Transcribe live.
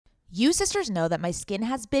You sisters know that my skin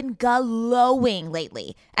has been glowing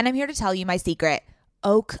lately, and I'm here to tell you my secret.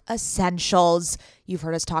 Oak Essentials. You've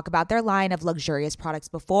heard us talk about their line of luxurious products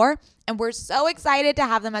before, and we're so excited to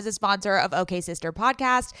have them as a sponsor of OK Sister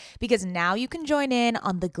Podcast because now you can join in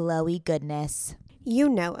on the glowy goodness. You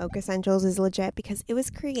know Oak Essentials is legit because it was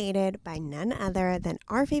created by none other than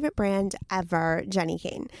our favorite brand ever, Jenny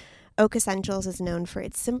Kane. Oak Essentials is known for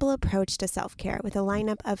its simple approach to self-care with a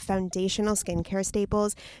lineup of foundational skincare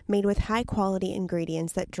staples made with high-quality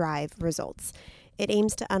ingredients that drive results. It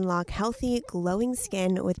aims to unlock healthy, glowing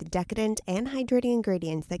skin with decadent and hydrating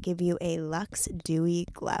ingredients that give you a luxe, dewy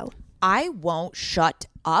glow. I won't shut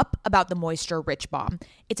up about the Moisture Rich Balm.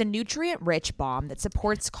 It's a nutrient-rich balm that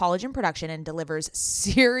supports collagen production and delivers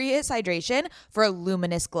serious hydration for a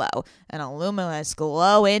luminous glow. And a luminous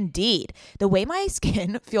glow indeed. The way my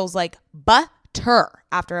skin feels like butter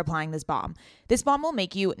after applying this balm. This balm will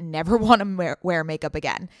make you never want to wear makeup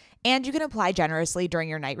again. And you can apply generously during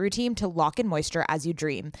your night routine to lock in moisture as you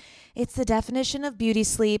dream. It's the definition of beauty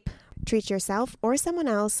sleep. Treat yourself or someone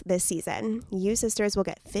else this season. You sisters will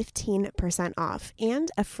get 15% off and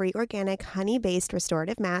a free organic honey-based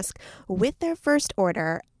restorative mask with their first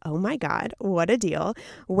order. Oh my God, what a deal.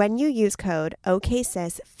 When you use code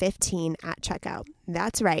OKSIS15 at checkout.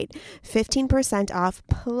 That's right, 15% off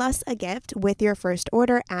plus a gift with your first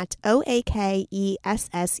order at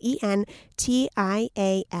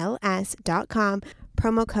OAKESSENTIALS.com.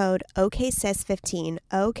 Promo code OKSIS15,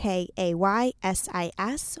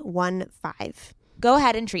 OKAYSIS15. Go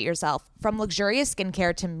ahead and treat yourself. From luxurious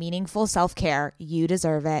skincare to meaningful self-care, you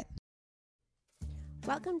deserve it.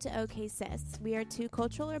 Welcome to OK Sis. We are two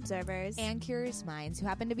cultural observers And curious minds who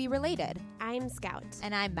happen to be related. I'm Scout.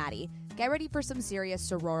 And I'm Maddie. Get ready for some serious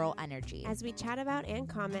sororal energy. As we chat about and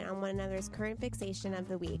comment on one another's current fixation of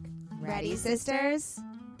the week. Ready, sisters?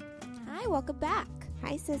 Hi, welcome back.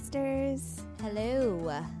 Hi, sisters. Hello.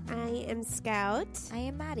 I am Scout. I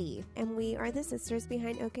am Maddie. And we are the sisters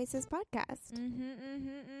behind OK Sis Podcast.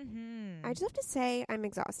 I just have to say, I'm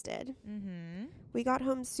exhausted. We got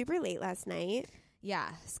home super late last night. Yeah,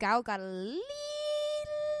 Scout got a little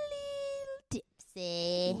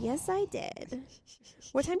tipsy. Yes, I did.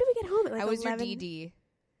 What time did we get home? At like I was 11? your DD.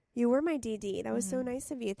 You were my DD. That was so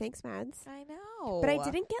nice of you. Thanks, Mads. I know. But I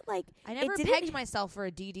didn't get like... I never pegged myself for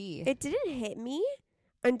a DD. It didn't hit me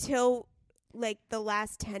until like the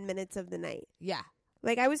last 10 minutes of the night. Yeah.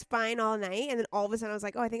 Like I was fine all night and then all of a sudden I was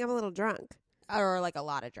like, oh, I think I'm a little drunk. Or like a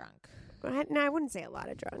lot of drunk. No, I wouldn't say a lot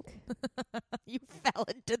of drunk. You fell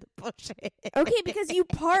into the bushes. Okay, because you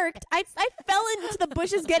parked. I fell into the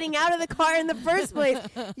bushes getting out of the car in the first place.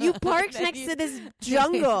 You parked next to this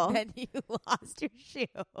jungle. Then you lost your shoe.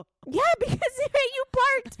 Yeah, because you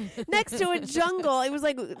parked next to a jungle. It was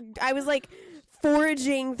like I was like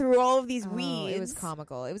foraging through all of these weeds. It was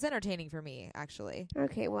comical. It was entertaining for me, actually.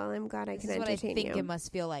 Okay, well, I'm glad I can entertain you. This is what I think it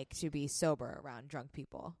must feel like to be sober around drunk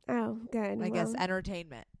people. Oh, good. I guess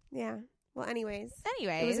entertainment. Yeah. Well, anyways.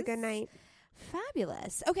 It was a good night.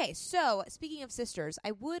 Fabulous. Okay, so speaking of sisters,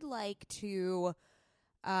 I would like to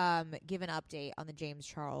give an update on the James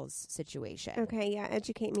Charles situation. Okay, yeah.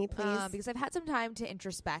 Educate me, please. Because I've had some time to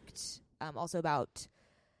introspect also about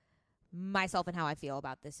myself and how I feel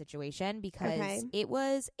about this situation because it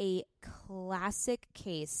was a classic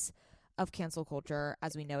case of cancel culture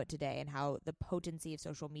as we know it today and how the potency of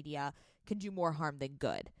social media can do more harm than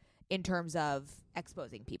good in terms of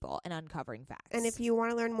exposing people and uncovering facts. And if you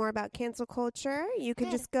want to learn more about cancel culture, you can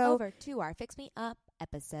just go over to our Fix Me Up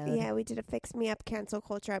episode. Yeah, we did a Fix Me Up cancel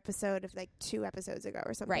culture episode of like 2 episodes ago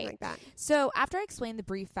or something like that. So after I explained the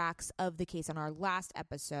brief facts of the case on our last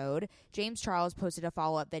episode, James Charles posted a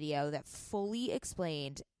follow-up video that fully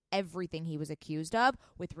explained everything he was accused of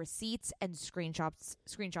with receipts and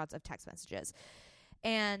screenshots of text messages.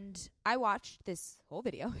 And I watched this whole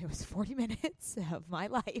video. It was 40 minutes of my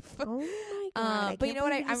life. Oh my God. But you know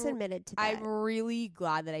what? I'm really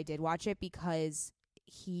glad that I did watch it because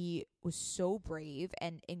he was so brave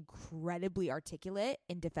and incredibly articulate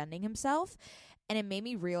in defending himself. And it made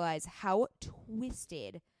me realize how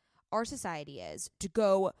twisted our society is to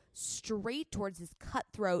go straight towards this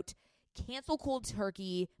cutthroat, cancel cold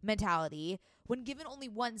turkey mentality when given only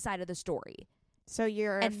one side of the story. So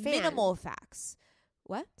you're a fan. Minimal facts.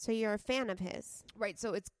 What? So you're a fan of his. Right.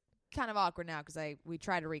 So it's kind of awkward now because we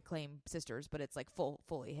try to reclaim sisters, but it's like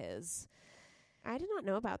fully his. I did not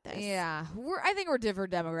know about this. Yeah. I think we're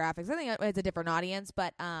different demographics. I think it's a different audience,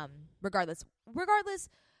 but regardless,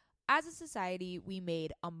 as a society, we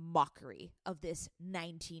made a mockery of this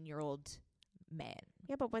 19-year-old man.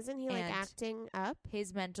 Yeah, but wasn't he like acting up?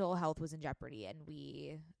 His mental health was in jeopardy, and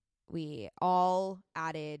we all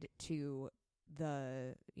added to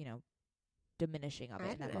the, diminishing of it.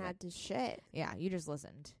 I in that didn't moment. add to shit. Yeah, you just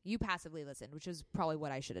listened. You passively listened, which is probably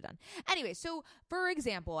what I should have done. Anyway, so for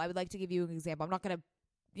example, I would like to give you an example. I'm not going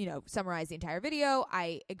to, summarize the entire video.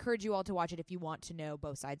 I encourage you all to watch it if you want to know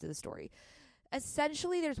both sides of the story.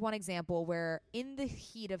 Essentially, there's one example where in the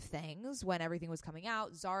heat of things, when everything was coming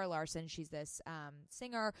out, Zara Larsson, she's this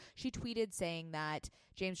singer, she tweeted saying that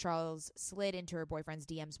James Charles slid into her boyfriend's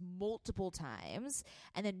DMs multiple times,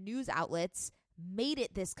 and then news outlets made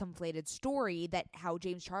it this conflated story that how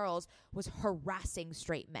James Charles was harassing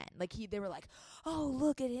straight men. Like they were like, oh,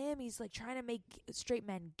 look at him. He's like trying to make straight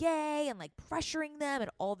men gay and like pressuring them and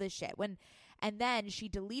all this shit. And then she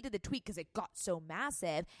deleted the tweet because it got so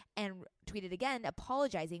massive and tweeted again,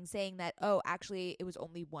 apologizing, saying that, oh, actually it was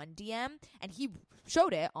only one DM. And he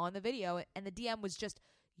showed it on the video, and the DM was just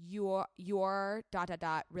you're ...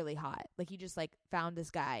 really hot. Like he just like found this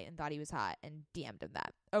guy and thought he was hot and DM'd him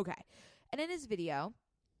that. Okay. And in his video,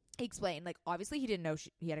 he explained, like, obviously he didn't know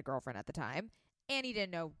he had a girlfriend at the time, and he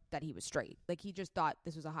didn't know that he was straight. Like, he just thought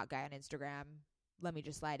this was a hot guy on Instagram. Let me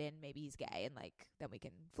just slide in. Maybe he's gay, and, like, then we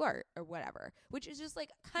can flirt or whatever. Which is just,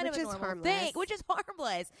 like, kind of a normal thing. Which is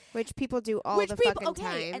harmless. Which people do all the fucking time.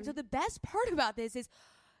 Okay, and so the best part about this is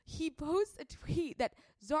he posts a tweet that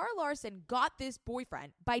Zara Larsson got this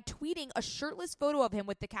boyfriend by tweeting a shirtless photo of him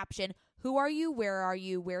with the caption, "Who are you? Where are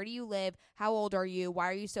you? Where do you live? How old are you? Why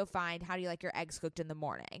are you so fine? How do you like your eggs cooked in the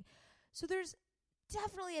morning?" So there's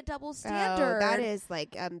definitely a double standard. Oh, that is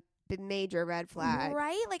like a major red flag.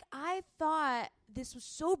 Right? Like, I thought this was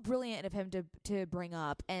so brilliant of him to bring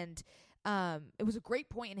up, and it was a great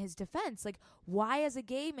point in his defense. Like, why as a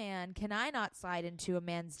gay man can I not slide into a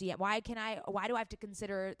man's DM? Why do I have to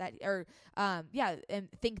consider that, or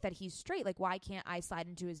and think that he's straight? Like, why can't I slide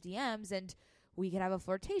into his DMs and we could have a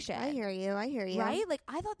flirtation? I hear you. Right? Like,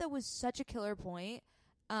 I thought that was such a killer point.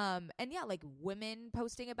 And yeah, like women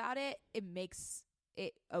posting about it makes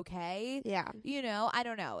it okay. Yeah. I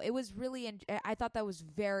don't know. It was really, I thought that was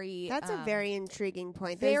very... That's a very intriguing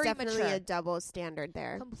point. Very There's definitely mature. a double standard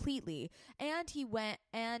there. Completely. And he went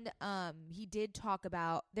and he did talk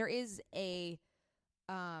about, there is a,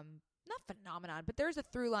 not phenomenon, but there's a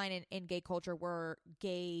through line in gay culture where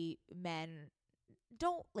gay men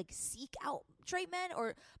don't like seek out straight men,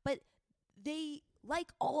 but they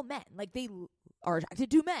like all men. Like they are attracted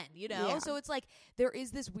to men, Yeah. So it's like there is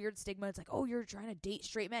this weird stigma. It's like, oh, you're trying to date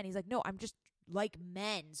straight men. He's like, no, I'm just like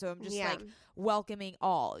men, so I'm just like welcoming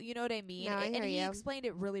all. You know what I mean? No, I hear and he you. explained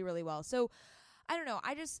it really, really well. So I don't know.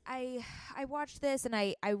 I watched this and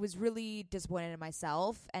I was really disappointed in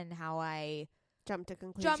myself and how I jump to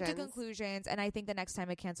conclusions. And I think the next time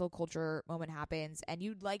a cancel culture moment happens and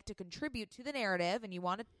you'd like to contribute to the narrative and you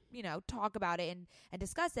want to talk about it and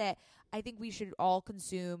discuss it, I think we should all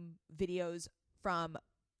consume videos from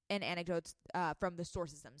and anecdotes from the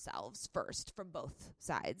sources themselves first, from both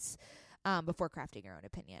sides, before crafting your own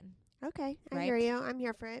opinion. Okay, I Right? hear you. I'm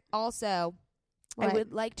here for it. Also, What? I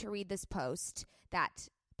would like to read this post that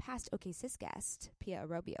past OK Sis guest Pia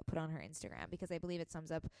Arobio put on her Instagram because I believe it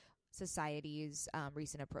sums up society's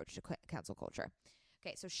recent approach to cancel culture.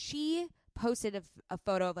 Okay, so she posted a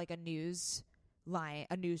photo of like a news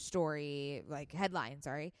story, like headline,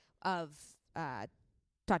 of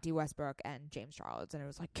Tati Westbrook and James Charles, and it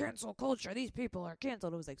was like, cancel culture, these people are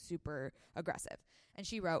canceled. It was like super aggressive. And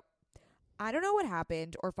she wrote, I don't know what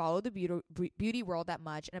happened or follow the beauty world that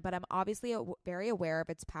much, but I'm obviously very aware of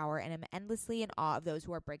its power and am endlessly in awe of those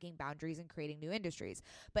who are breaking boundaries and creating new industries.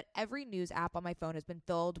 But every news app on my phone has been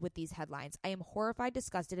filled with these headlines. I am horrified,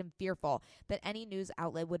 disgusted, and fearful that any news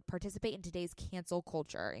outlet would participate in today's cancel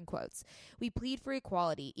culture, in quotes. We plead for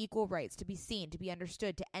equality, equal rights, to be seen, to be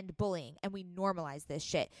understood, to end bullying, and we normalize this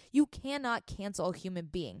shit. You cannot cancel a human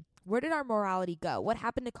being. Where did our morality go? What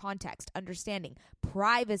happened to context, understanding,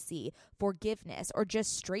 privacy, forgiveness, or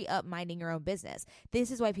just straight up minding your own business?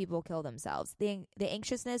 This is why people kill themselves. The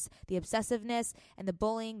anxiousness, the obsessiveness, and the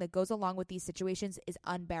bullying that goes along with these situations is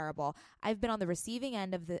unbearable. I've been on the receiving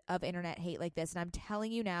end of internet hate like this, and I'm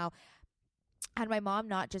telling you now, had my mom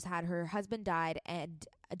not just had her husband die, and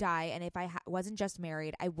if I wasn't just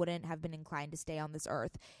married, I wouldn't have been inclined to stay on this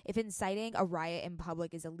earth. If inciting a riot in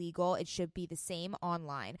public is illegal, it should be the same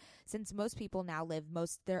online. Since most people now live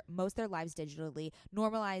most their lives digitally,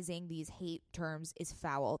 normalizing these hate terms is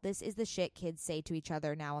foul. This is the shit kids say to each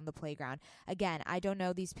other now on the playground. Again, I don't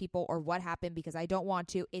know these people or what happened because I don't want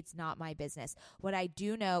to. It's not my business. What I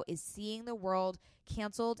do know is seeing the world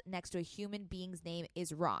canceled next to a human being's name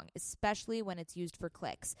is wrong, especially when it's used for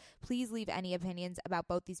clicks. Please leave any opinions about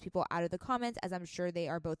both these people out of the comments, as I'm sure they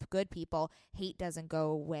are both good people. Hate doesn't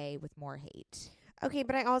go away with more hate. Okay,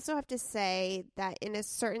 but I also have to say that in a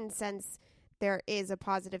certain sense, there is a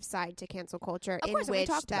positive side to cancel culture Of course, we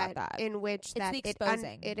talked about that. In which It's the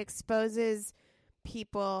exposing. it exposes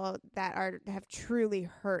people that have truly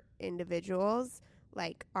hurt individuals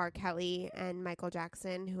like R. Kelly and Michael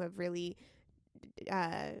Jackson, who have really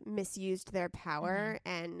misused their power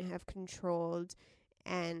and have controlled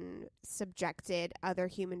and subjected other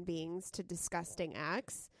human beings to disgusting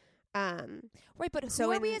acts. Right, but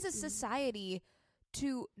who are we as a society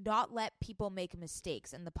to not let people make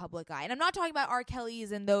mistakes in the public eye? And I'm not talking about R.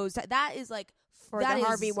 Kelly's and those. That is like, or that the is,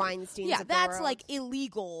 Harvey Weinsteins. Yeah, of the that's world. like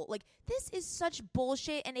illegal. Like, this is such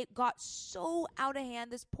bullshit, and it got so out of hand.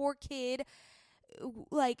 This poor kid,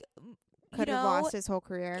 like, could have lost his whole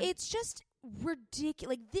career. It's just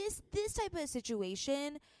ridiculous. Like, this type of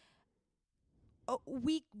situation,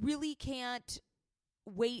 we really can't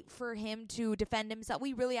wait for him to defend himself.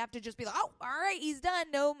 We really have to just be like, oh, all right, he's done.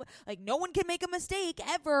 No one can make a mistake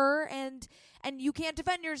ever, and you can't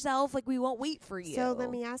defend yourself. Like, we won't wait for you. So let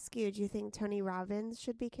me ask you, do you think Tony Robbins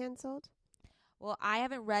should be canceled? Well, I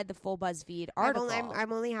haven't read the full BuzzFeed article.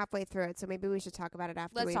 I'm only halfway through it, so maybe we should talk about it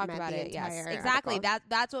after we've met the entire exactly. article.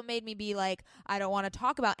 That's what made me be like, I don't want to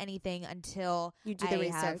talk about anything until you do the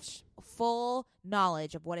research, have full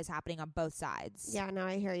knowledge of what is happening on both sides. Yeah, no,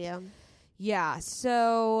 I hear you. Yeah,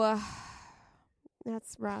 so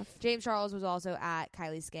that's rough. James Charles was also at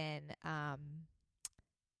Kylie Skin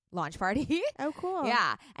launch party. Oh, cool.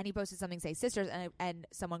 Yeah, and he posted something saying sisters, and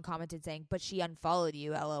someone commented saying, but she unfollowed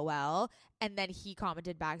you, LOL. And then he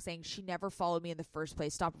commented back saying, she never followed me in the first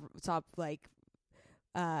place. Stop like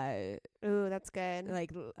ooh, that's good.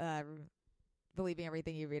 Like believing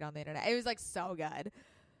everything you read on the internet. It was like so good.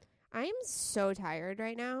 I am so tired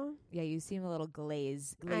right now. Yeah, you seem a little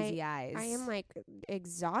glazy eyes. I am like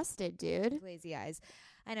exhausted, dude. Glazy eyes.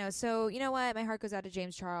 I know. So you know what? My heart goes out to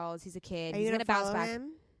James Charles. He's a kid. Are He's you gonna bounce back.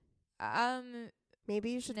 Him?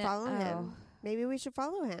 Maybe you should follow him. Maybe we should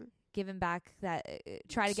follow him. Give him back that.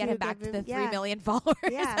 Try to get him back to the 3 million followers.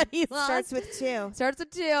 Yeah, that he lost. Starts with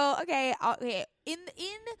 2. Okay. Okay. In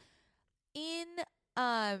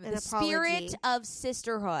the spirit of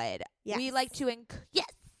sisterhood, yes. we like to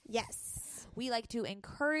Yes. We like to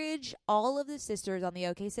encourage all of the sisters on the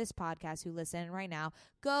OK Sis podcast who listen right now,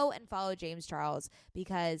 go and follow James Charles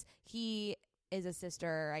because he is a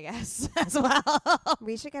sister, I guess, as well.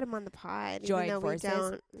 We should get him on the pod. Join even though forces.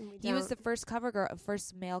 We don't. He was the first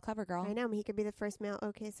male cover girl. I know. He could be the first male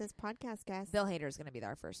OK Sis podcast guest. Bill Hader is going to be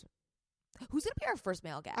our first. Who's going to be our first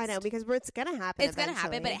male guest? I know, because it's going to happen. It's going to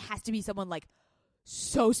happen, but it has to be someone like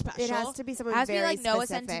so special. It has to be someone very very specific. It has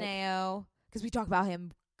to be like specific. Noah Centineo, because we talk about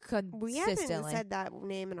him consistently. We haven't said that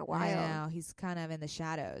name in a while. I know. He's kind of in the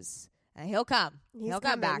shadows. And he'll come. He'll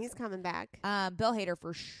come back. He's coming back. Bill Hader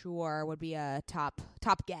for sure would be a top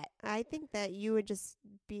get. I think that you would just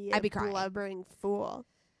be I'd be blubbering fool.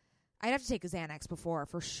 I'd have to take a Xanax before,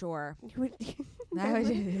 for sure.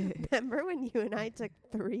 Remember when you and I took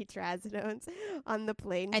 3 Trazodones on the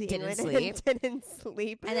plane and to didn't England sleep? And didn't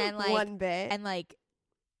sleep. And then like one bit. And like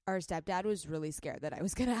our stepdad was really scared that I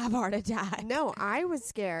was gonna have a heart attack. No, I was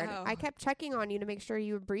scared. Oh. I kept checking on you to make sure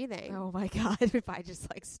you were breathing. Oh my god! If I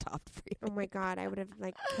just like stopped breathing. Oh my god, I would have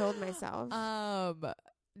like killed myself. No,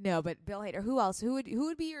 but Bill Hader. Who else? Who would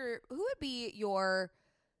be your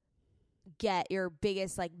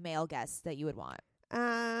biggest like male guest that you would want?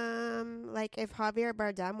 Like if Javier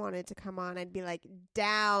Bardem wanted to come on, I'd be like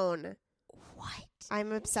down. What?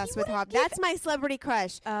 I'm obsessed with Javier. That's my celebrity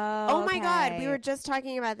crush. Oh my god, we were just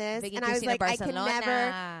talking about this, and I was like, Barcelona. I can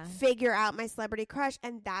never figure out my celebrity crush,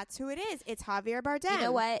 and that's who it is. It's Javier Bardem. You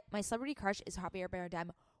know what? My celebrity crush is Javier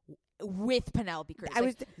Bardem with Penelope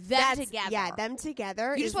Cruz. Them together. Yeah, them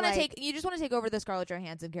together. You just want to take over the Scarlett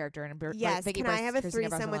Johansson character and yes. Can I have a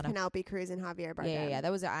threesome with Penelope Cruz and Javier Bardem? Yeah.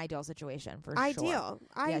 That was an ideal situation for sure.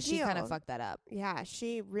 Yeah, she kind of fucked that up. Yeah,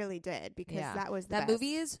 she really did because that was the best.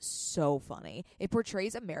 Movie is so funny. It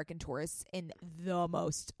portrays American tourists in the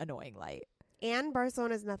most annoying light. And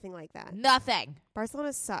Barcelona is nothing like that. Nothing.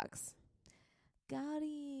 Barcelona sucks.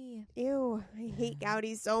 Gaudi. Ew, I hate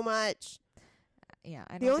Gaudi so much. Yeah,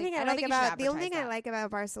 the only thing I like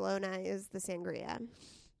about Barcelona is the sangria.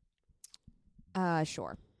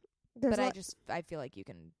 Sure. But I feel like you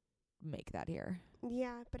can make that here.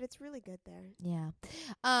 Yeah, but it's really good there. Yeah.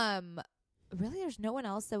 Really there's no one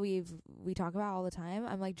else that we talk about all the time.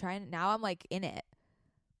 I'm like I'm like in it.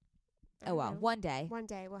 Oh well, one day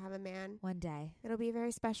we'll have a man. One day it'll be a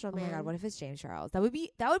very special man. Oh my god, what if it's James Charles? That would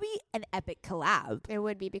be an epic collab. It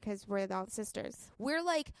would be because we're all sisters. We're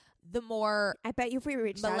like the more. I bet you if we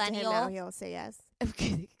reached out to him now, he'll say yes.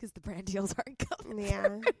 Because the brand deals aren't coming.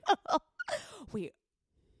 Yeah. Wait,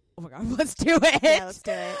 Oh my God, let's do it. Yeah, let's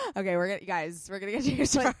do it. Okay, we're gonna get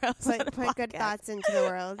James Charles. Put good thoughts into the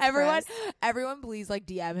world. Everyone, please like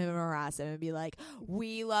DM him and harass him and be like,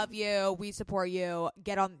 "We love you, we support you.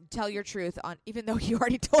 Tell your truth on." Even though he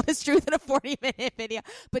already told his truth in a 40-minute video,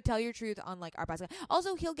 but tell your truth on like our podcast.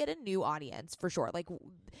 Also, he'll get a new audience for sure. Like,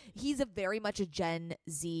 he's very much a Gen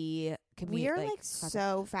Z. We are like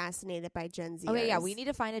so fascinated by Gen Z. Okay, yeah, we need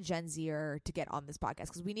to find a Gen Zer to get on this podcast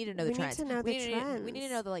because we need to know the trends. We need to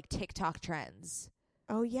know the like TikTok trends.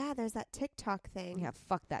 Oh yeah, there's that TikTok thing. Yeah,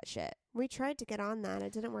 fuck that shit. We tried to get on that.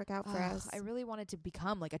 It didn't work out for us. I really wanted to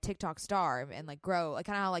become like a TikTok star and like grow, like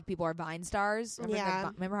kind of how like people are Vine stars.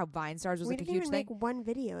 Remember how Vine stars was like a huge thing? We didn't even make one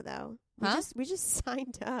video though. Huh? We just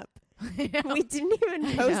signed up. We didn't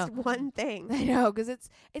even post one thing. I know, because it's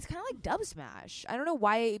kind of like Dub Smash. I don't know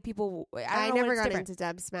why people. I never got into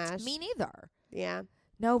Dub Smash. Me neither. Yeah.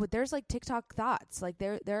 No, but there's like TikTok thoughts. Like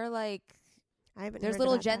they're like. There's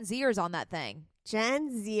little Gen Zers on that thing. Gen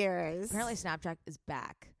Zers. Apparently, Snapchat is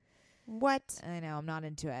back. What? I know. I'm not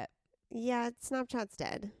into it. Yeah, Snapchat's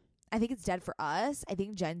dead. I think it's dead for us. I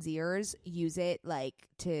think Gen Zers use it like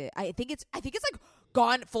to. I think it's like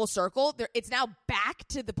gone full circle. It's now back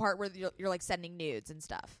to the part where you're like sending nudes and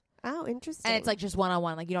stuff. Oh, interesting. And it's like just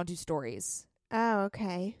one-on-one. Like you don't do stories. Oh,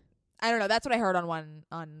 okay. I don't know. That's what I heard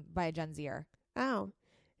by a Gen Zer. Oh,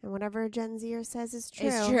 and whatever a Gen Zer says is true.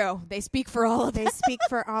 It's true. They speak for all of them. They speak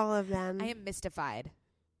for all of them. I am mystified.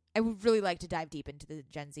 I would really like to dive deep into the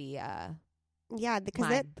Gen Z. Yeah,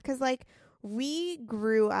 because like we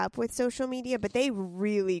grew up with social media, but they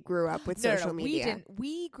really grew up with social media. We didn't.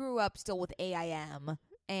 We grew up still with AIM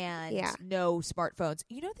and no smartphones.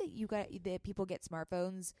 You know that people get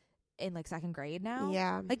smartphones in like second grade now?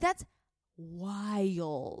 Yeah. Like that's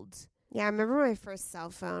wild. Yeah, I remember my first cell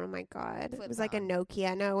phone. Oh my God. It was like a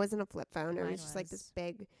Nokia. No, it wasn't a flip phone. It was just like this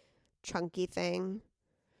big chunky thing.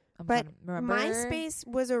 But MySpace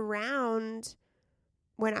was around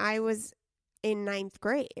when I was in 9th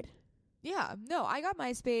grade. Yeah. No, I got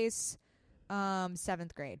MySpace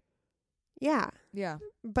 7th grade. Yeah. Yeah.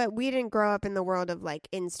 But we didn't grow up in the world of like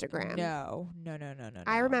Instagram. No.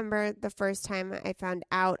 I remember the first time I found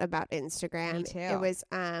out about Instagram. Me too. It was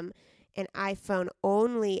an iPhone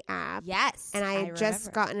only app. Yes. And I had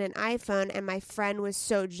just gotten an iPhone and my friend was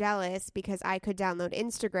so jealous because I could download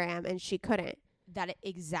Instagram and she couldn't. That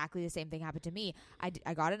exactly the same thing happened to me.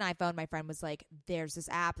 I got an iPhone. My friend was like, there's this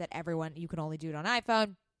app that you can only do it on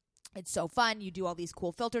iPhone. It's so fun. You do all these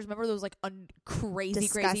cool filters. Remember those like crazy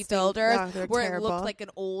filters where terrible. It looked like an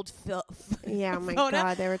old yeah, oh my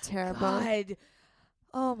God, they were terrible. God.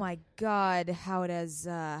 Oh my God, how it has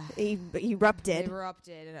erupted.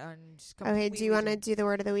 Okay, do you want to do the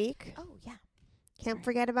word of the week? Oh, yeah. Can't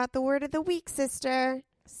forget about the word of the week, sister.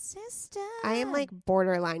 I am like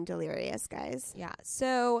borderline delirious, guys. Yeah.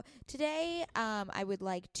 So today I would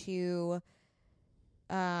like to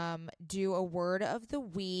do a word of the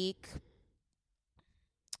week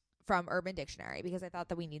from Urban Dictionary because I thought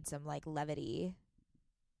that we need some like levity.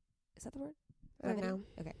 Is that the word? Levity? I don't know.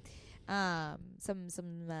 Okay. Some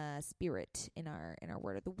spirit in our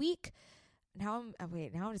word of the week. Now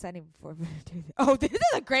I'm deciding before. Oh, this is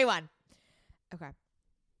a great one. Okay.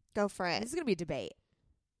 Go for it. This is going to be a debate.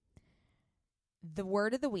 The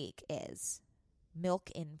word of the week is milk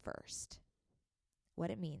in first. What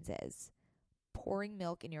it means is pouring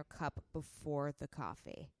milk in your cup before the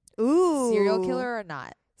coffee. Ooh. Serial killer or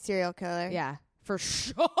not? Serial killer. Yeah. For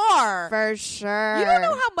sure. For sure. You don't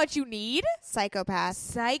know how much you need? Psychopath.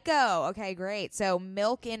 Psycho. Okay, great. So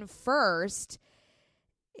milk in first.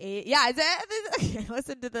 Yeah.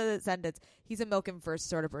 Listen to the sentence. He's a milk in first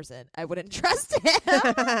sort of person. I wouldn't trust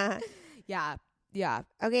him. Yeah. Yeah.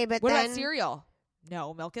 Okay, but what about cereal?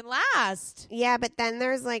 No, milk in last. Yeah, but then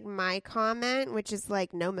there's like my comment, which is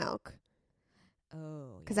like no milk.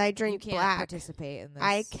 Oh, because I drink you can't black. Participate in this.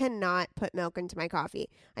 I cannot put milk into my coffee.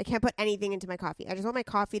 I can't put anything into my coffee. I just want my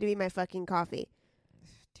coffee to be my fucking coffee.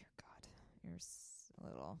 Dear God, you're a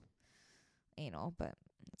little anal, but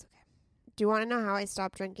it's okay. Do you want to know how I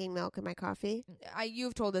stopped drinking milk in my coffee?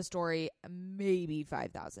 You've told this story maybe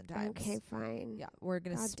 5,000 times. Okay, fine. Yeah, we're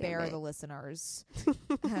gonna spare the listeners of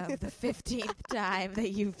the 15th time that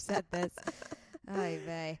you've said this.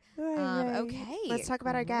 Okay. Let's talk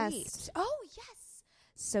about our guest. Oh, yes.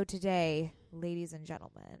 So today, ladies and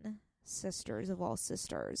gentlemen, sisters of all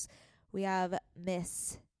sisters, we have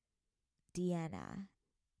Miss Deanna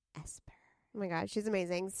Espir. Oh my God, she's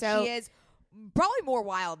amazing. So she is probably more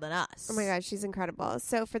wild than us. Oh my God, she's incredible.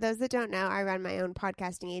 So for those that don't know, I run my own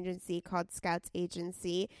podcasting agency called Scouts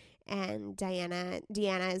Agency, and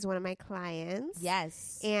Deanna is one of my clients.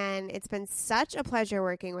 Yes. And it's been such a pleasure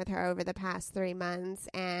working with her over the past 3 months,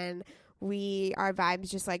 and our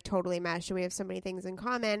vibes just like totally mesh, and we have so many things in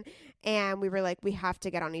common, and we were like, we have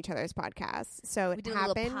to get on each other's podcasts. So we did a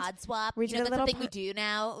little pod swap. We did a little thing we do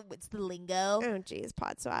now. It's the lingo. Oh geez,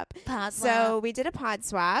 pod swap. Pod swap. So we did a pod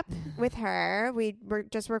swap with her. We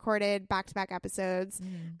just recorded back-to-back episodes.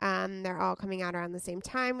 They're all coming out around the same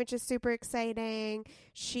time, which is super exciting.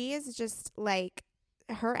 She is just like,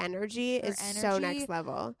 her energy is so next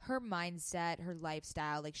level. Her mindset, her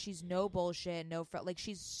lifestyle, like she's no bullshit, like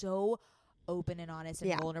she's so open and honest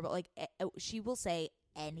and vulnerable. Like she will say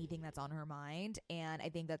anything that's on her mind, and I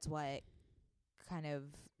think that's what kind of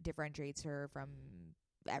differentiates her from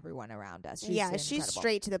everyone around us. She's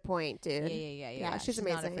straight to the point, dude. Yeah. She's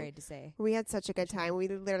amazing. Not afraid to say. We had such a good time. We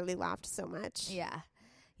literally laughed so much. Yeah,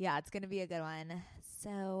 it's gonna be a good one.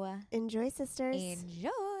 So enjoy, sisters. Enjoy.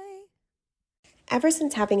 Ever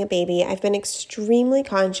since having a baby, I've been extremely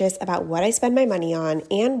conscious about what I spend my money on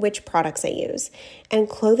and which products I use. And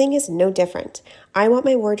clothing is no different. I want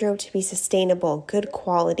my wardrobe to be sustainable, good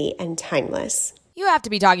quality, and timeless. You have to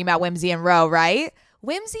be talking about Whimsy & Row, right?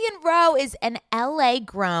 Whimsy & Row is an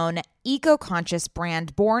LA-grown, eco-conscious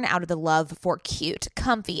brand born out of the love for cute,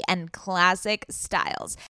 comfy, and classic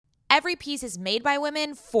styles. Every piece is made by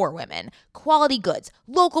women for women. Quality goods,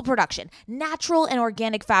 local production, natural and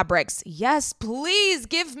organic fabrics. Yes, please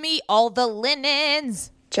give me all the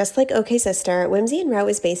linens. Just like OK Sister, Whimsy & Row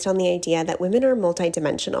is based on the idea that women are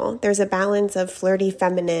multidimensional. There's a balance of flirty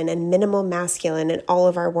feminine and minimal masculine in all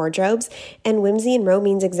of our wardrobes, and Whimsy & Row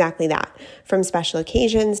means exactly that. From special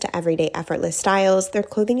occasions to everyday effortless styles, their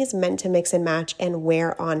clothing is meant to mix and match and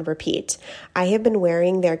wear on repeat. I have been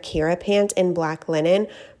wearing their Kira pant in black linen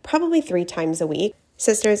probably 3 times a week.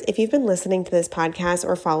 Sisters, if you've been listening to this podcast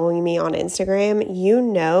or following me on Instagram, you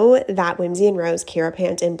know that Whimsy & Row's Kira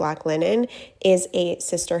pant in black linen is a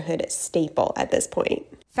sisterhood staple at this point.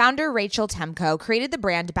 Founder Rachel Temko created the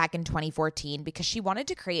brand back in 2014 because she wanted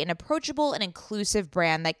to create an approachable and inclusive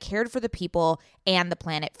brand that cared for the people and the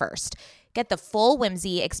planet first. Get the full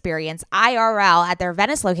Whimsy experience IRL at their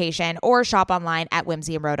Venice location or shop online at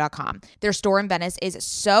whimsyandrow.com. Their store in Venice is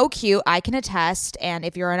so cute, I can attest, and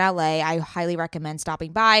if you're in LA, I highly recommend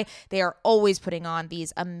stopping by. They are always putting on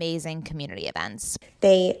these amazing community events.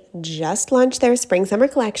 They just launched their spring-summer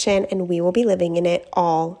collection, and we will be living in it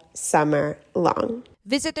all summer long.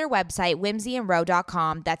 Visit their website,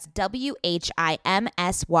 whimsyandrow.com. That's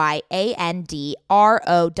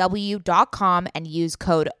WHIMSYANDROW.com and use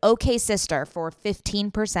code OKSister for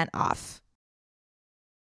 15% off.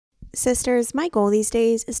 Sisters, my goal these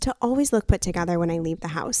days is to always look put together when I leave the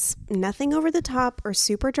house. Nothing over the top or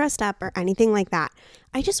super dressed up or anything like that.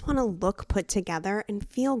 I just want to look put together and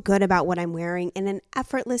feel good about what I'm wearing in an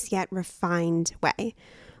effortless yet refined way.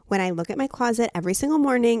 When I look at my closet every single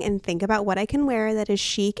morning and think about what I can wear that is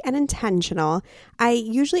chic and intentional, I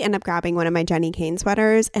usually end up grabbing one of my Jenny Kane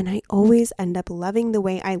sweaters, and I always end up loving the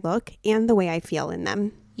way I look and the way I feel in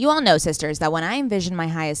them. You all know, sisters, that when I envision my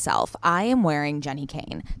highest self, I am wearing Jenny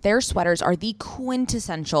Kane. Their sweaters are the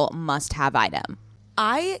quintessential must-have item.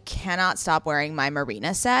 I cannot stop wearing my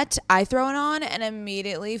Marina set. I throw it on and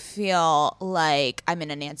immediately feel like I'm in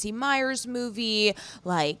a Nancy Meyers movie,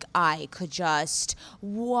 like I could just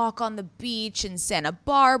walk on the beach in Santa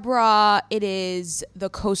Barbara. It is the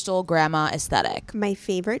coastal grandma aesthetic. My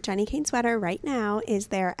favorite Jenny Kane sweater right now is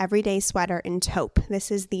their everyday sweater in taupe. This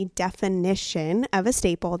is the definition of a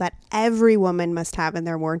staple that every woman must have in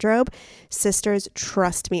their wardrobe. Sisters,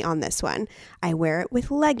 trust me on this one. I wear it with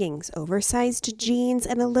leggings, oversized jeans,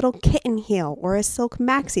 and a little kitten heel or a silk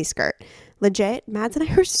maxi skirt. Legit, Mads and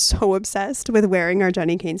I are so obsessed with wearing our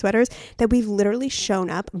Jenny Kane sweaters that we've literally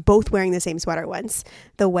shown up both wearing the same sweater once.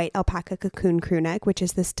 The white alpaca cocoon crew neck, which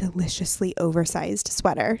is this deliciously oversized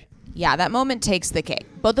sweater. Yeah, that moment takes the cake.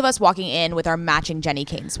 Both of us walking in with our matching Jenny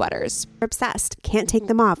Kane sweaters. We're obsessed. Can't take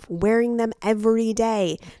them off. Wearing them every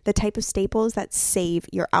day. The type of staples that save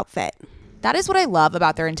your outfit. That is what I love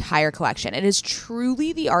about their entire collection. It is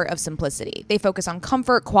truly the art of simplicity. They focus on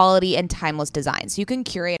comfort, quality, and timeless designs. You can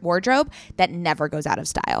curate a wardrobe that never goes out of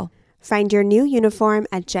style. Find your new uniform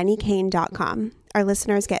at jennykane.com. Our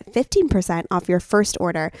listeners get 15% off your first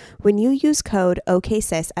order when you use code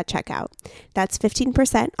OKSIS at checkout. That's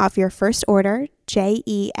 15% off your first order,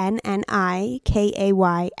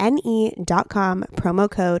 JENNIKAYNE.com, promo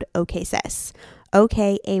code OKSIS.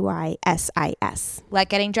 OKAYSIS. Let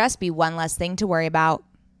getting dressed be one less thing to worry about.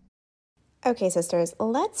 Okay, sisters,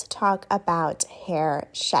 let's talk about hair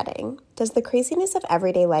shedding. Does the craziness of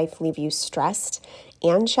everyday life leave you stressed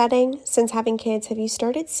and shedding? Since having kids, have you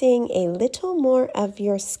started seeing a little more of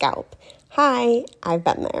your scalp? Hi, I've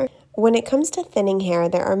been there. When it comes to thinning hair,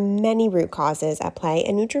 there are many root causes at play,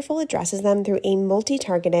 and Nutrafol addresses them through a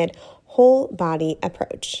multi-targeted, whole-body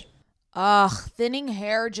approach. Ugh, thinning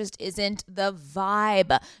hair just isn't the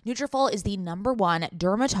vibe. Nutrafol is the #1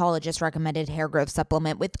 dermatologist-recommended hair growth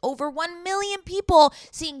supplement, with over 1 million people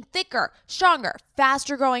seeing thicker, stronger,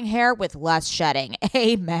 faster-growing hair with less shedding.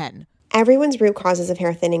 Amen. Everyone's root causes of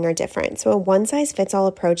hair thinning are different, so a one-size-fits-all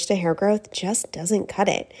approach to hair growth just doesn't cut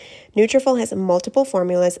it. Nutrafol has multiple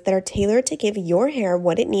formulas that are tailored to give your hair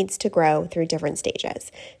what it needs to grow through different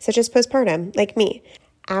stages, such as postpartum, like me.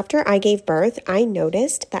 After I gave birth, I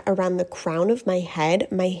noticed that around the crown of my head,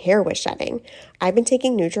 my hair was shedding. I've been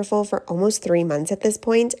taking Nutrafol for almost 3 months at this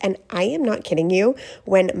point, and I am not kidding you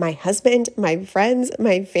when my husband, my friends,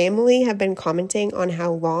 my family have been commenting on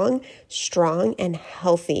how long, strong, and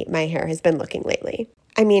healthy my hair has been looking lately.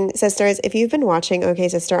 I mean, sisters, if you've been watching OK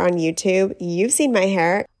Sister on YouTube, you've seen my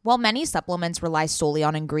hair. While many supplements rely solely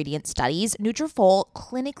on ingredient studies, Nutrafol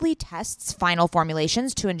clinically tests final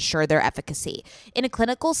formulations to ensure their efficacy. In a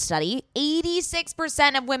clinical study,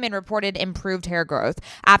 86% of women reported improved hair growth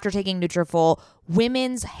after taking Nutrafol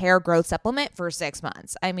women's hair growth supplement for 6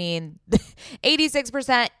 months. I mean,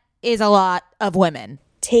 86% is a lot of women.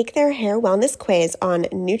 Take their hair wellness quiz on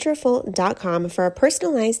Nutrafol.com for a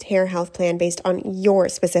personalized hair health plan based on your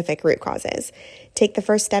specific root causes. Take the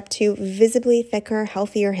first step to visibly thicker,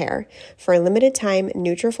 healthier hair. For a limited time,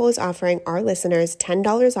 Nutrafol is offering our listeners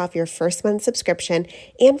 $10 off your first month subscription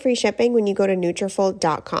and free shipping when you go to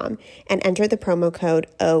Nutrafol.com and enter the promo code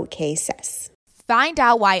OKSIS. Find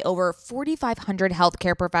out why over 4,500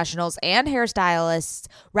 healthcare professionals and hairstylists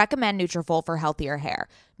recommend Nutrafol for healthier hair.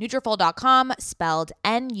 Nutrafol.com, spelled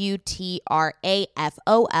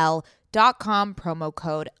Nutrafol.com, promo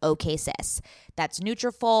code OKSIS. That's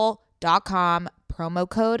Nutrafol.com, promo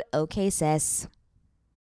code OKSIS.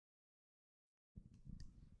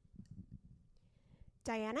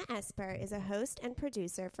 Diana Espir is a host and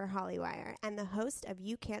producer for Hollywire and the host of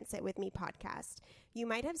You Can't Sit With Me podcast. You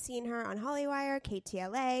might have seen her on Hollywire,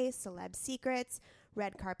 KTLA, Celeb Secrets,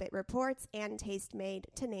 Red Carpet Reports, and Taste Made,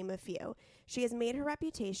 to name a few. She has made her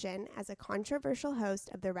reputation as a controversial host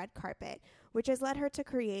of the red carpet, which has led her to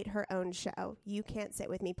create her own show, You Can't Sit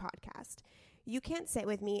With Me podcast. You Can't Sit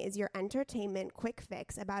With Me is your entertainment quick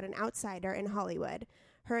fix about an outsider in Hollywood.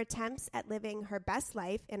 Her attempts at living her best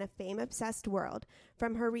life in a fame-obsessed world,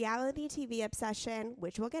 from her reality TV obsession,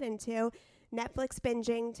 which we'll get into, Netflix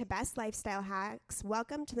binging, to best lifestyle hacks.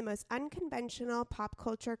 Welcome to the most unconventional pop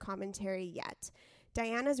culture commentary yet.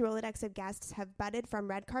 Diana's Rolodex of guests have budded from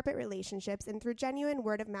red carpet relationships and through genuine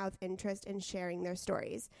word-of-mouth interest in sharing their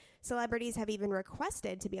stories. Celebrities have even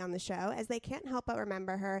requested to be on the show, as they can't help but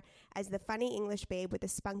remember her as the funny English babe with a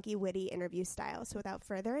spunky, witty interview style. So without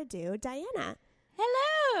further ado, Diana.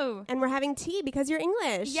 Hello. And we're having tea because you're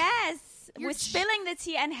English. Yes. We're spilling the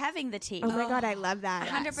tea and having the tea. Oh my God, I love that.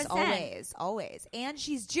 100%. Always. And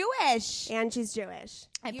she's Jewish. And she's Jewish.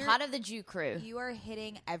 I'm part of the Jew crew. You are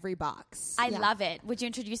hitting every box. I love it. Would you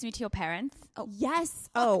introduce me to your parents? Oh. Yes.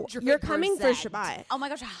 Oh, 100%. You're coming for Shabbat. Oh my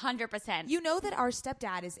gosh, 100%. You know that our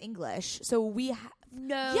stepdad is English, so we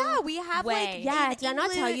No. Yeah, we have way. Yeah, did I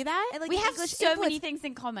not tell you that? and, like, We have English so inputs. many things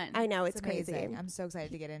in common. I know, it's amazing. crazy. I'm so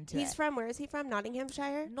excited to get into He's it. from, where is he from?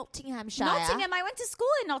 Nottinghamshire? Nottinghamshire. Nottingham. I went to school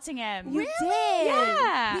in Nottingham. You did?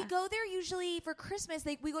 Yeah. We go there usually for Christmas.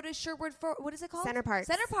 We go to Sherwood for, what is it called? Center Parks.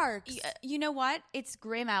 Center Parks. You know what? It's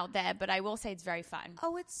grim out there, but I will say it's very fun.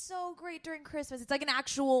 Oh, it's so great during Christmas. It's like an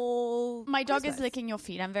actual My dog Christmas. is licking your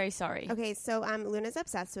feet. I'm very sorry. Okay, so Luna's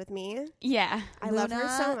obsessed with me. Yeah. I love her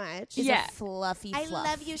Luna so much. is Yeah. a fluffy I fluff.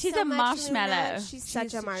 love you She's so a much, marshmallow. Luna. She's such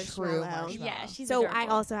She's a a true marshmallow. marshmallow. Yeah, she's So adorable. I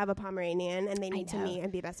also have a Pomeranian, and they need to know. meet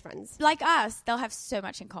and be best friends. Like us, they'll have so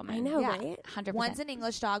much in common. I know, Yeah. right? 100%. One's an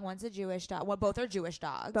English dog, one's a Jewish dog. Well, both are Jewish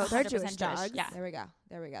dogs. Both are 100% Jewish Jewish, dogs. yeah. There we go.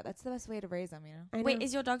 That's the best way to raise them, you know? I know. Wait,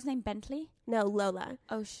 is your dog's name Bentley? No, Lola.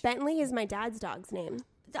 Oh, Bentley is my dad's dog's name.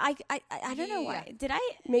 I don't know Yeah. why. Did I?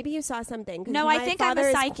 Maybe you saw something. 'Cause No, I my think I'm a father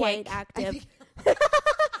is psychic. quite active.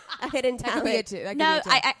 A hidden That could be it talent. too. That could No,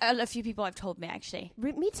 be it too. a few people have told me actually.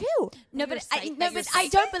 Me too. No, You're but psychic. no, You're but I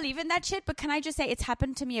psychic? don't believe in that shit. But can I just say it's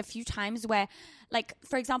happened to me a few times where, like,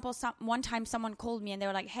 for example, one time someone called me and they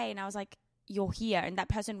were like, "Hey," and I was like, you're here, and that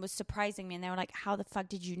person was surprising me, and they were like, how the fuck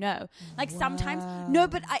did you know? Like sometimes no,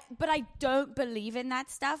 but I don't believe in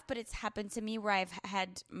that stuff, but it's happened to me where I've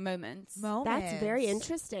had moments. That's very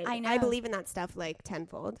interesting. I know. I believe in that stuff like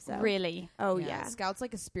tenfold. So Really? Oh yeah. Scout's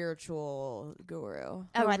like a spiritual guru.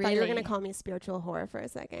 I thought you were really? going to call me spiritual whore for a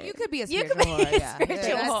second. You could be a You spiritual could be whore. a Yeah.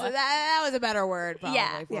 spiritual whore. That was a better word probably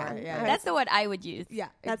Yeah. for Yeah. it. Yeah. That's the word I would use. Yeah.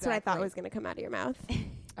 That's what I thought exactly. was going to come out of your mouth.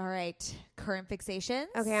 All right. Current fixations.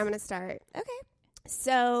 Okay, I'm going to start. Okay.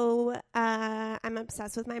 So I'm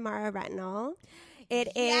obsessed with my Mara retinol.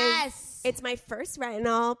 It's my first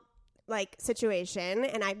retinol like situation,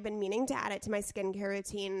 and I've been meaning to add it to my skincare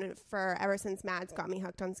routine for ever since Mads got me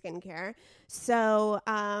hooked on skincare. So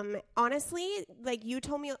honestly, like you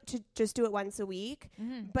told me to just do it once a week,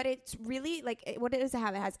 but it's really like what does it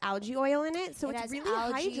have? It has algae oil in it, so It it's has really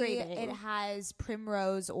algae, hydrating. It has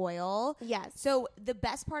primrose oil. Yes. So the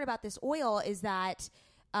best part about this oil is that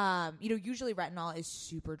usually retinol is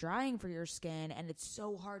super drying for your skin, and it's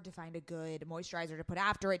so hard to find a good moisturizer to put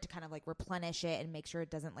after it to kind of like replenish it and make sure it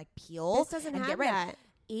doesn't like peel. This doesn't and have get rid of that.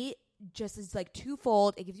 it. Just is like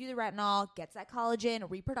twofold. It gives you the retinol, gets that collagen,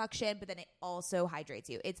 reproduction, but then it also hydrates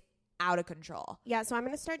you. It's out of control. Yeah, so I'm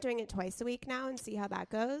going to start doing it twice a week now and see how that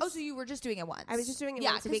goes. Oh, so you were just doing it once? I was just doing it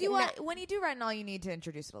yeah, once a because week. when you do retinol, you need to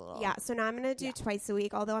introduce it a little. Yeah, so now I'm going to do twice a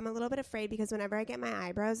week, although I'm a little bit afraid because whenever I get my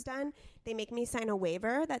eyebrows done, they make me sign a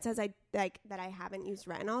waiver that says that I haven't used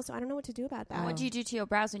retinol, so I don't know what to do about that. What do you do to your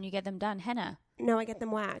brows when you get them done? Henna. No, I get them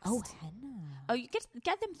waxed. Oh, henna. Oh, you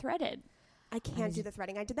get them threaded. I can't do the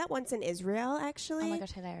threading. I did that once in Israel, actually. Oh my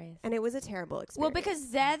gosh, hilarious. And it was a terrible experience. Well, because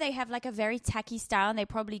there they have like a very tacky style, and they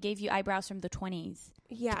probably gave you eyebrows from the 20s.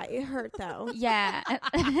 Yeah, it hurt though. Yeah.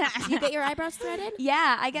 Do you get your eyebrows threaded?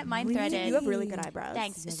 Yeah, I get mine threaded. You have really good eyebrows.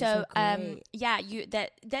 Thanks. Yeah, So, they're so great.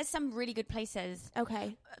 there's some really good places.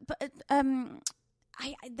 Okay. But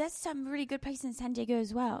there's some really good places in San Diego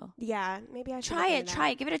as well. Yeah, maybe I should Try look it. into Try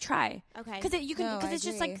it. Give it a try. that. Okay. Because I it's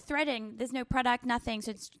just agree. like threading. There's no product, nothing.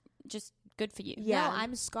 So it's just good for you. Yeah. No,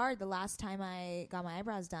 I'm scarred. The last time I got my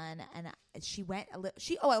eyebrows done, and she went a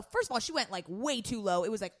little. First of all, she went like way too low.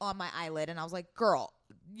 It was like on my eyelid, and I was like, "Girl,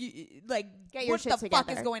 Get your what shit the fuck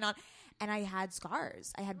together." is going on?" And I had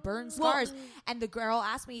scars. I had burned scars. And the girl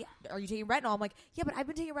asked me, "Are you taking retinol?" I'm like, "Yeah, but I've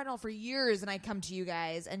been taking retinol for years." And I come to you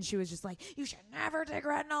guys, and she was just like, "You should never take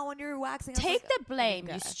retinol when you're waxing." I was Take like, the blame,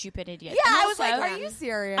 okay. you stupid idiot. Yeah, And I was like, also, "Are you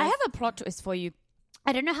serious?" I have a plot twist for you.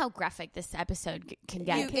 I don't know how graphic this episode can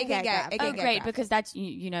get. You can get graphic. it can Oh, get great, graphic. because that's,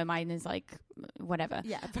 mine is like, whatever.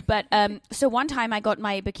 Yeah. But, so one time I got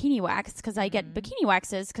my bikini waxed, because I get bikini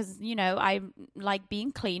waxes, because, I like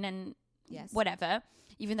being clean and Yes. whatever,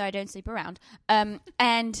 even though I don't sleep around.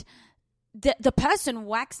 And the person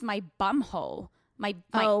waxed my bum hole. My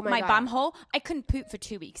Oh my God. bum hole. I couldn't poop for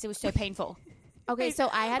 2 weeks. It was so painful. Okay, so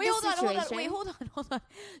I had Wait, this hold on, situation. Wait, hold on.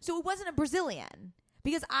 So it wasn't a Brazilian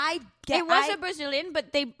because It was a Brazilian,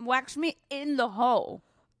 but they waxed me in the hole.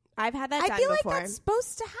 I've had that I done feel before. like that's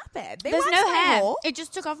supposed to happen. They There's waxed no my hair. hole. It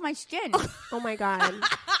just took off my skin. Oh my God.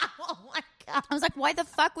 Oh my god! I was like, why the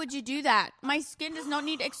fuck would you do that? My skin does not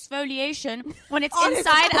need exfoliation when it's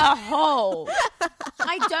inside a hole.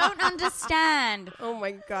 I don't understand. Oh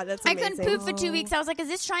my God, that's I amazing. couldn't poop for 2 weeks. I was like, is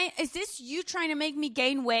this you trying to make me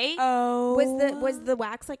gain weight? Oh, Was the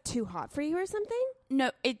wax like too hot for you or something?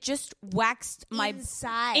 No, it just waxed my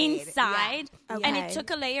inside? inside, Yeah. and Okay. it took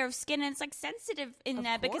a layer of skin, and it's like sensitive in Of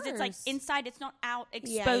there because it's like course. inside. It's not out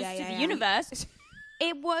exposed yeah, to the yeah. universe.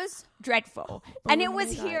 It was dreadful, and it my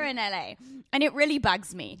was God. here in LA, and it really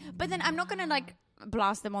bugs me. But then I'm not gonna like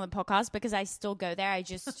blast them on the podcast because I still go there. I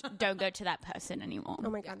just don't go to that person anymore. Oh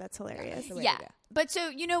my God, that's hilarious. Yeah, but so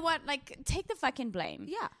you know what? Like, take the fucking blame.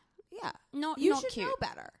 Yeah. Not You not should cute. know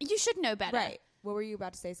better. You should know better. Right. What were you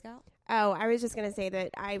about to say, Scout? Oh, I was just going to say that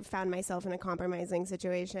I found myself in a compromising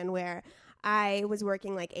situation where I was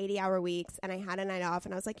working like 80-hour weeks and I had a night off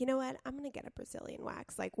and I was like, you know what? I'm going to get a Brazilian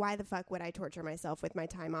wax. Like, why the fuck would I torture myself with my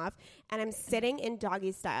time off? And I'm sitting in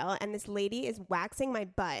doggy style and this lady is waxing my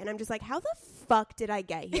butt and I'm just like, how the fuck did I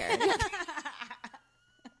get here?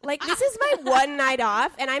 Like, this is my one night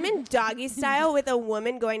off and I'm in doggy style with a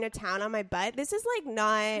woman going to town on my butt. This is like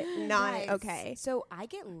not Guys, okay. So I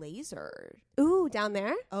get lasered. Ooh, down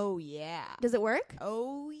there? Oh yeah. Does it work?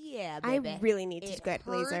 Oh yeah, I baby. really need to It get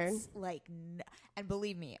laser. hurts like, and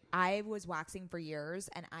believe me, I was waxing for years,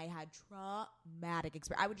 and I had traumatic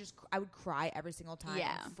experience. I would cry every single time,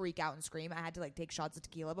 Yeah. and freak out and scream. I had to like take shots of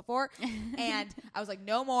tequila before, and I was like,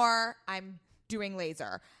 no more. I'm doing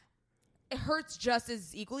laser. It hurts just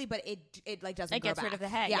as equally, but it like doesn't. It grow gets rid back. of the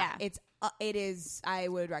hair, yeah. It's It is. I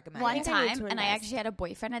would recommend One it. I need time, to and I invest. actually had a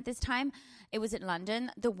boyfriend at this time. It was in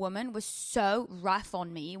London. The woman was so rough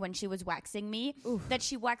on me when she was waxing me that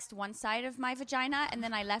she waxed one side of my vagina, and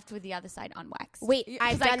then I left with the other side unwaxed. Wait,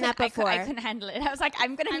 I've done that before. I couldn't handle it. I was like,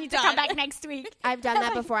 I'm gonna need to come back next week. I've done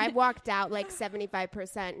that before. I walked out like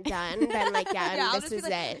 75% done. Then like, I'll this just be is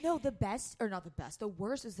like, it. No, the best, or not the best, the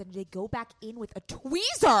worst is that they go back in with a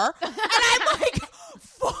tweezer, and I'm like,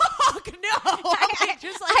 fuck, no. I'm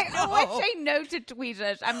just like, I always say no to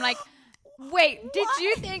tweezers. I'm like, wait, did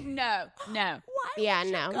you think no? Why Yeah, would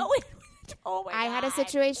you no. go in with- oh my I had a God.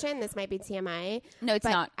 situation. This might be TMI. No, it's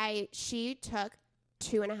but not. She took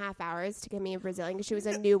 2.5 hours to get me in Brazilian because she was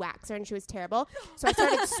a new waxer and she was terrible. So I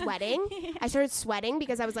started sweating. I started sweating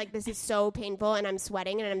because I was like, this is so painful and I'm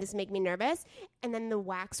sweating and this is making me nervous. And then the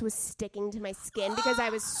wax was sticking to my skin because I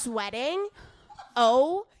was sweating.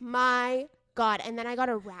 Oh my God. And then I got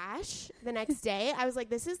a rash the next day. I was like,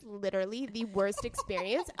 this is literally the worst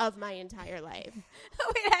experience of my entire life.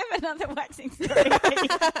 Wait, I have another waxing story.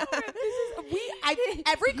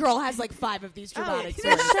 Every girl has like 5 of these traumatic for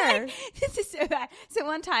stories. sure. This is so bad. So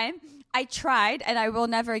one time I tried, and I will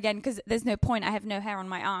never again because there's no point. I have no hair on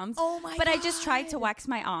my arms. Oh my But I just tried to God. wax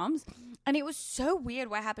my arms. And it was so weird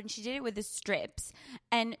what happened. She did it with the strips,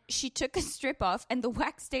 and she took a strip off, and the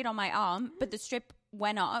wax stayed on my arm, but the strip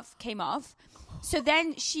came off. So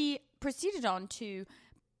then she proceeded on to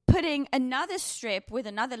putting another strip with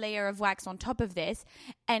another layer of wax on top of this,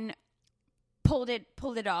 and pulled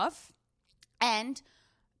it off, and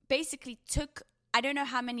basically took I don't know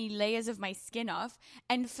how many layers of my skin off,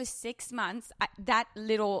 and for 6 months that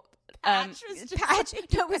little Patch was just patch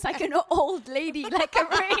no, it was like an old lady, like a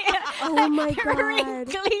Oh my God.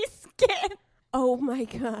 wrinkly skin. Oh my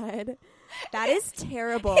God. That is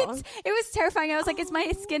terrible. It was terrifying. I was like, is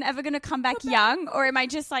my skin ever going to come back young, or am I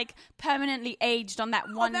just like permanently aged on that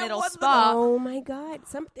one that little one spot? Oh my God.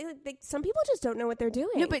 Some people just don't know what they're doing.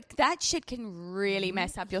 No, but that shit can really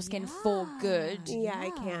mess up your skin for good. yeah,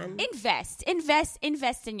 I can. Invest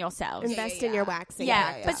in yourself. Invest in your waxing.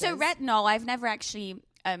 Yeah, but so practices. retinol, I've never actually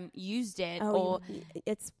used it. Oh,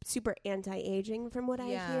 it's super anti-aging from what I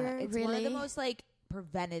hear. It's one of Really? the most like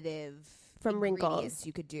preventative From wrinkles. ingredients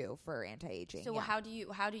you could do for anti-aging. So yeah. how do you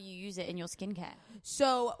use it in your skincare?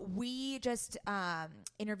 So we just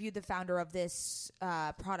interviewed the founder of this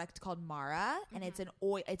product called Mara, and it's an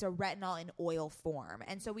oil. It's a retinol in oil form,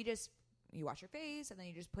 and so you wash your face and then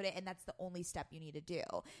you just put it, and that's the only step you need to do.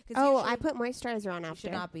 Oh, I put moisturizer on you after.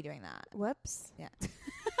 should not be doing that. Whoops. Yeah.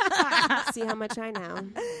 See how much I know.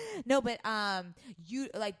 No, but you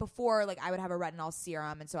like before, like I would have a retinol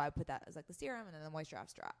serum, and so I would put that as like the serum, and then the moisture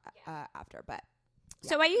after. But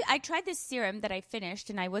So I tried this serum that I finished,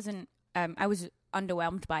 and I wasn't. I was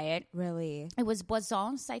underwhelmed by it. really, It was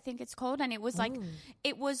Boisance, I think it's called, and it was like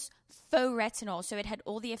it was faux retinol, so it had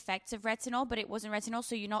all the effects of retinol, but it wasn't retinol,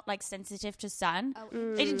 so you're not like sensitive to sun.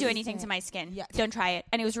 It didn't do anything to my skin. Yeah. Don't try it.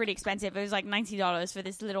 And it was really expensive. It was like $90 for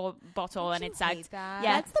this little bottle, and it sucked. that?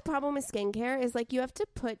 Yeah. That's the problem with skincare is like you have to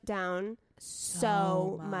put down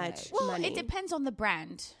so much Well, money. it depends on the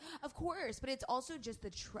brand. Of course, but it's also just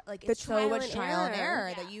it's The so trial much and trial and error.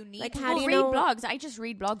 error that you need. Like, to how do Well, you read know- blogs. I just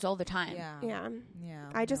read blogs all the time. Yeah, Yeah. yeah.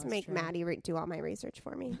 I just no, it's make true. Maddie do all my research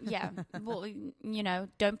for me. Yeah. Well,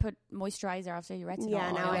 don't put moisturizer after your retinol.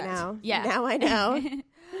 Yeah, now I Correct. know. Yeah. Now I know.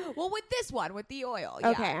 Well, with this one, with the oil.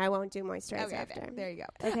 Okay, Yeah. I won't do moisturizer Okay, after. there you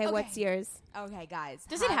go. Okay, what's yours? Okay, guys.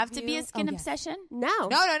 Does it have to be you- a skin Oh, yeah. obsession? No. No.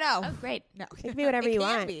 Oh, great. No. It can be whatever It you can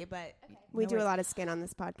want. be, but We no do a worries. lot of skin on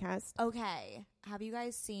this podcast. Okay. Have you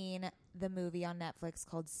guys seen the movie on Netflix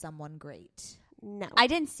called Someone Great? No. I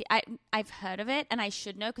didn't see. I've heard of it, and I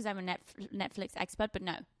should know because I'm a Netflix expert. But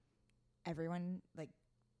no. Everyone, like,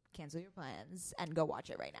 cancel your plans and go watch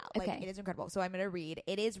it right now. Okay. Like, it is incredible. So I'm going to read.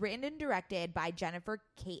 It is written and directed by Jennifer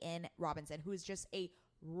Caton Robinson, who is just a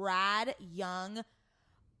rad, young,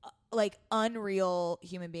 like, unreal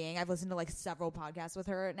human being. I've listened to, like, several podcasts with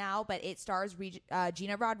her now, but it stars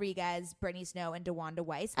Gina Rodriguez, Brittany Snow, and DeWanda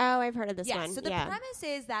Weiss. Oh, I've heard of this Yeah, one. so the premise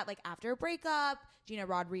is that, like, after a breakup, Gina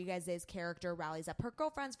Rodriguez's character rallies up her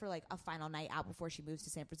girlfriends for, like, a final night out before she moves to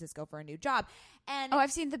San Francisco for a new job. And Oh,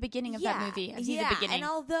 I've seen the beginning of that movie. I've seen the beginning. And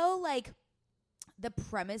although, like, the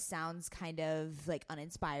premise sounds kind of, like,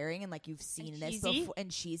 uninspiring and, like, you've seen And this cheesy? before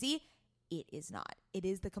and cheesy, it is not. It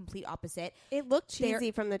is the complete opposite. It looked There-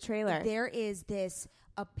 cheesy from the trailer. There is this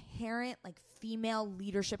apparent, like, female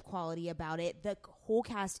leadership quality about it. The whole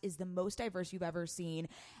cast is the most diverse you've ever seen,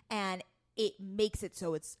 and it makes it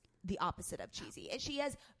so it's the opposite of cheesy. And she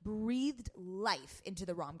has breathed life into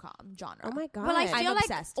the rom-com genre. Oh my God. Well, I I'm feel like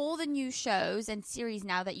obsessed. all the new shows and series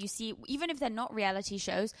now that you see, even if they're not reality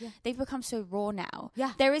shows, they've become so raw now.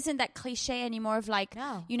 Yeah. There isn't that cliche anymore of like,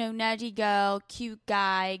 No. you know, nerdy girl, cute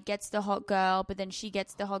guy gets the hot girl, but then she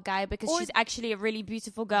gets the hot guy because she's actually a really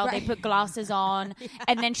beautiful girl. Right. They put glasses on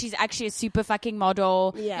and then she's actually a super fucking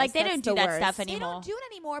model. Yes, like they that's don't do the that worst. stuff They anymore. don't do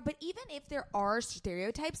it anymore, but even if there are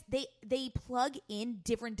stereotypes, they plug in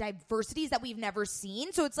different diversities that we've never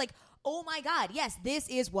seen. So it's like, oh my God, yes, this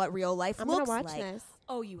is what real life I'm looks gonna watch like. this.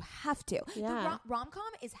 Oh, you have to. Yeah. The rom-com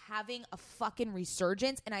is having a fucking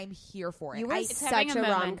resurgence, and I'm here for it. You were I such having a a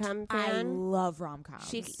rom moment. com I fan. love rom-coms.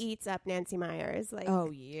 She eats up Nancy Myers. Like, Oh,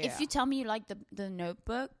 yeah. If you tell me you like the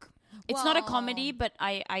Notebook, it's not a Well- comedy, but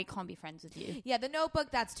I can't be friends with you. Yeah, The Notebook,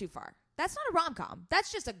 that's too far. That's not a rom-com.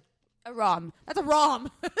 That's just A rom. that's a rom.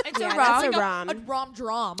 It's Yeah, a that's rom. a rom. A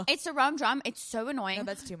rom-drum. It's a rom-drum. It's so annoying. No,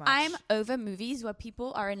 that's too much. I'm over movies where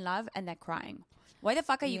people are in love and they're crying. Why the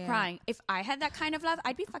fuck are you Yeah. crying? If I had that kind of love,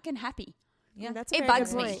 I'd be fucking happy. Yeah, that's a It very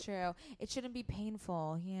bugs good me. point. That's true. It shouldn't be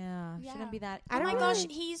painful. Yeah. Shouldn't be that. I Oh don't my really- gosh,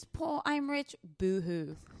 he's poor, I'm rich.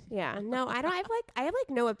 Boo-hoo. Yeah, no, I don't. I have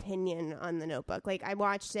no opinion on The Notebook. Like, I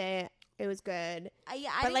watched it, it was good,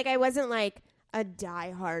 but like, I wasn't like a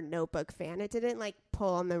diehard Notebook fan. It didn't like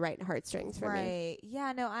pull on the right heartstrings for me, right.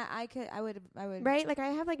 Yeah, no, I would. right? Like, I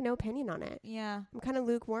have like no opinion on it. Yeah. I'm kind of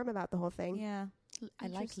lukewarm about the whole thing. Yeah. I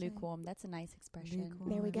like Interesting. lukewarm. That's a nice expression.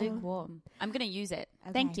 There we go. Lukewarm. I'm going to use it.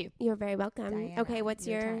 Okay. Thank you. You're very welcome. Diana, Okay, what's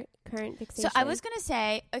your your turn. current fixation? So I was going to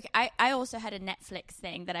say, okay, I also had a Netflix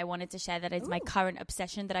thing that I wanted to share that is my Ooh. current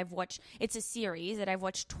obsession that I've watched. It's a series that I've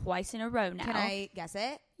watched twice in a row now. Can I guess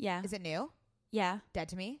it? Yeah. Is it new? Yeah. Dead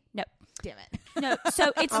to Me? No. Damn it. No,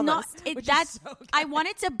 so it's not. Almost. It, Which is that's. so good. I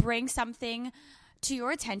wanted to bring something to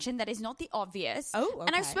your attention that is not the obvious. Oh,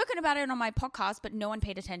 And I've okay. spoken about it on my podcast, but no one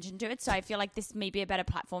paid attention to it. So I feel like this may be a better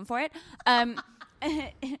platform for it.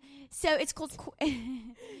 So it's called.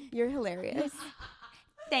 You're hilarious.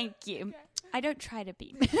 Thank you. I don't try to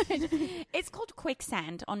be. It's called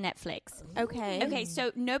Quicksand on Netflix. Okay. Okay,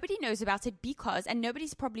 so nobody knows about it because, and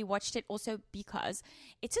nobody's probably watched it also because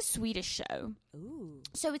it's a Swedish show. Ooh.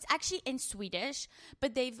 So it's actually in Swedish,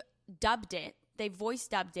 but they've dubbed it, they've voice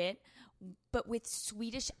dubbed it, but with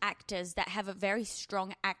Swedish actors that have a very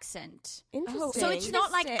strong accent. Interesting. So it's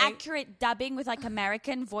not like Interesting. accurate dubbing with like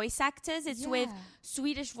American voice actors. It's with Yeah.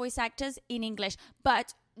 Swedish voice actors in English.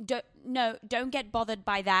 But don't get bothered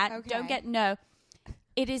by that. Okay. Don't get no.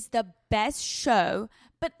 It is the best show,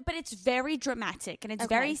 but it's very dramatic and it's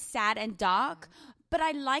Okay. very sad and dark. But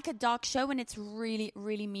I like a dark show when it's really,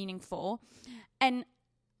 really meaningful. And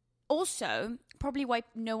also, probably why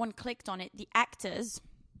no one clicked on it, the actors,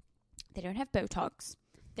 they don't have Botox.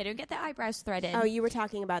 They don't get their eyebrows threaded. Oh, you were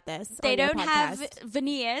talking about this. They on your don't have podcast.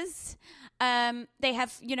 veneers. They have,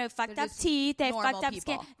 fucked They're up just teeth. They have normal fucked up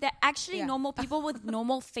skin. people. They're actually Yeah. normal people with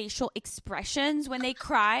normal facial expressions when they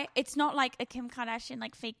cry. It's not like a Kim Kardashian,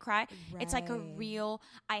 like fake cry. It's like a Right. real,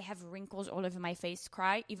 I have wrinkles all over my face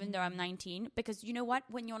cry, even though I'm 19. Because you know what?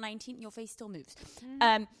 When you're 19, your face still moves.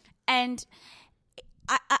 And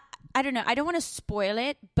I don't know. I don't want to spoil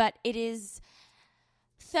it, but it is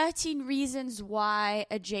 13 Reasons Why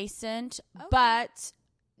adjacent, but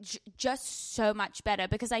just so much better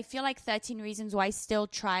because I feel like 13 Reasons Why still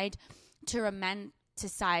tried to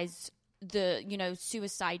romanticize the,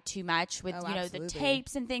 suicide too much with, Oh, the absolutely.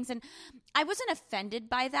 tapes and things. And I wasn't offended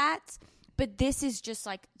by that, but this is just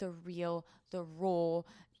like the raw,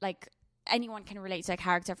 like anyone can relate to a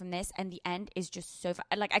character from this. And the end is just so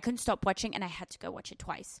like I couldn't stop watching and I had to go watch it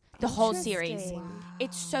twice. The whole series. Interesting.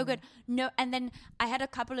 It's so good. No, and then I had a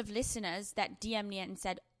couple of listeners that DM'd me and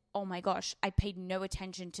said, "Oh my gosh, I paid no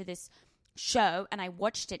attention to this show and I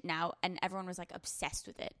watched it now," and everyone was like obsessed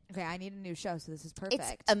with it. Okay, I need a new show, so this is perfect.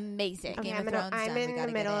 It's amazing. Okay. Game I'm of Thrones done. We in the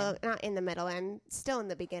gotta get middle. in. Not in the middle. I'm still in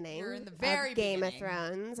the beginning. You're in the of very Game of beginning.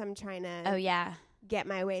 Thrones. I'm trying to Oh yeah, get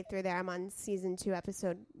my way through there. I'm on season 2,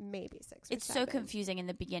 episode maybe 6. Or it's so 7. confusing in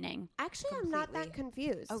the beginning. Actually, I'm not that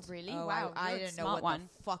confused. Oh really? Oh, wow, I you're a didn't know smart what one.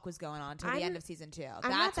 the fuck was going on till I'm- the end of season 2. not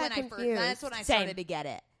That's that when that's when I Same. started to get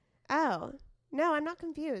it. Oh no, I'm not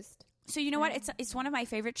confused. So you know what? It's one of my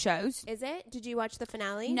favorite shows. Is it? Did you watch the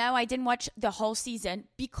finale? No, I didn't watch the whole season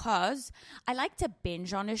because I like to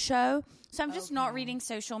binge on a show. So I'm just not Okay. reading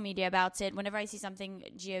social media about it. Whenever I see something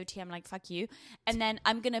GOT, I'm like, fuck you. And then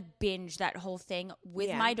I'm going to binge that whole thing with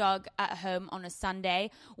Yeah. my dog at home on a Sunday.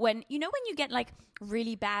 When you get like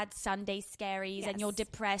really bad Sunday scaries and you're Yes.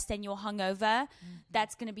 depressed and you're hungover,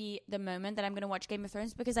 that's going to be the moment that I'm going to watch Game of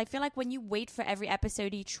Thrones because I feel like when you wait for every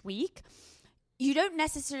episode each week, you don't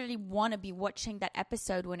necessarily want to be watching that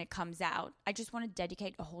episode when it comes out. I just want to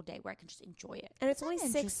dedicate a whole day where I can just enjoy it. And it's only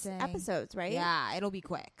 6 interesting. episodes, right? Yeah, it'll be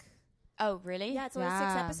quick. Oh, really? Yeah, it's only 6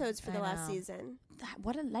 Yeah, episodes for the I last know. season.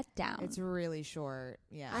 What a letdown. It's really short.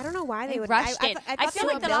 Yeah. I don't know why They they would rushed it. I thought feel they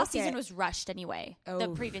like would the last milk season it. was rushed anyway. the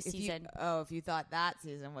previous season. If you thought that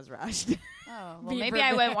season was rushed. Oh, well, Be maybe I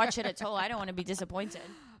prepared. won't watch it at all. I don't want to be disappointed.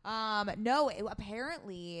 No,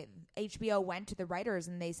 apparently HBO went to the writers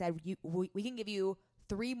and they said, we can give you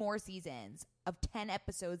 3 more seasons of 10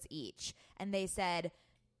 episodes each. And they said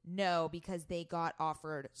no because they got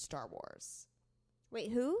offered Star Wars. Wait,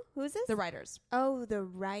 who? Who's this? The writers. Oh, the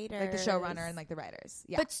writer. Like the showrunner and like the writers.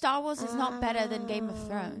 Yeah. But Star Wars is not better than Game of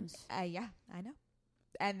Thrones. Yeah, I know.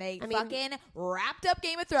 And they fucking wrapped up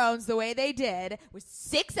Game of Thrones the way they did with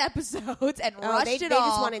 6 episodes and rushed they it just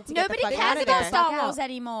all. wanted to get Nobody the fuck cares out of about there. Star Fuck Wars out.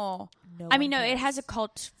 anymore. No I mean, one no, it cares. has a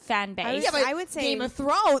cult fan base. Yeah, but I would say Game of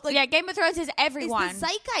Thrones. Like, yeah, Game of Thrones is everyone. It's the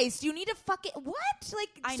zeitgeist. You need to fucking what? Like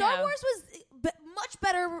I Star know. Wars was much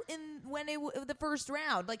better when the first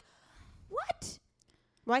round. Like what?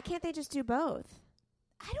 Why can't they just do both?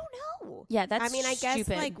 I don't know. Yeah, that's I mean, I guess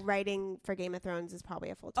stupid. like writing for Game of Thrones is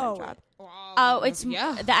probably a full-time job. Oh, it's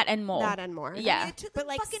yeah. that and more. That and more. Yeah. It took But, them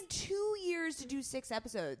like, fucking 2 years to do 6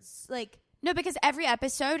 episodes. Like No, because every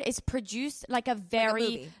episode is produced like a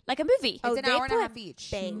movie. like a movie. Oh, it's an they hour and a put half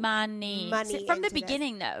each. bank Money money from the into this.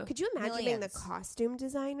 beginning, though. Could you imagine being the Millions. costume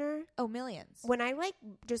designer? Oh, millions. When I like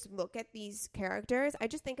just look at these characters, I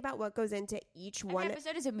just think about what goes into each Every one.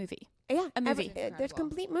 episode is a movie. Yeah, a movie. It's there's incredible.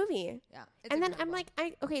 complete movie. Yeah. And then I'm like,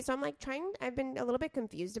 so I'm like I've been a little bit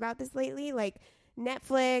confused about this lately. Like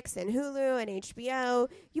Netflix and Hulu and HBO,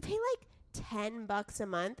 you pay like $10 a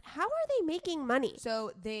month. How are they making money?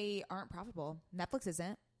 so they aren't profitable. Netflix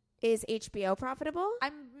isn't. Is HBO profitable?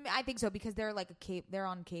 I think so because they're like they're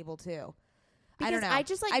on cable too. Because I don't know. I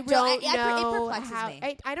just like don't don't know it perplexes how.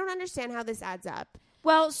 me. I don't understand how this adds up.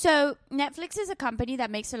 Well, so Netflix is a company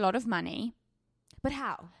that makes a lot of money. But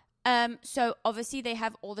how? So obviously they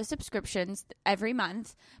have all the subscriptions every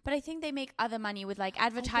month, but I think they make other money with like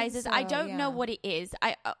advertisers. I, so, don't know yeah. what it is.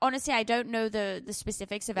 I honestly I don't know the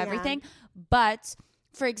specifics of Yeah. everything, but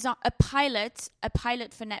for example, a pilot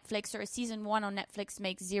for Netflix or a season 1 on Netflix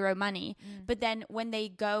makes 0 money, but then when they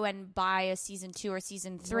go and buy a season 2 or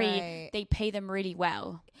season 3, Right. they pay them really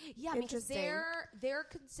well. Yeah, because Interesting. they're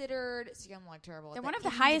considered. See, I'm like terrible. They're one of the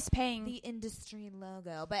highest paying. the industry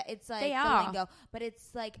logo, but it's like They the are. lingo. But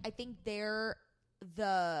it's like I think they're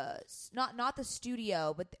not the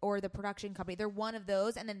studio, but or the production company. They're one of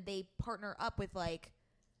those, and then they partner up with like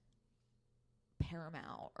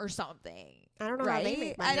Paramount or something. I don't know how they Right?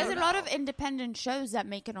 make I money. There's don't a lot know. of independent shows that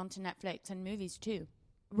make it onto Netflix and movies too.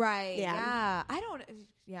 Right. Yeah. Yeah. I don't.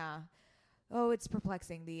 Yeah. Oh, it's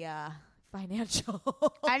perplexing the financial.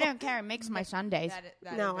 I don't care. It makes my Sundays.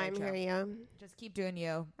 That No, is very I'm true. here. You. Just keep doing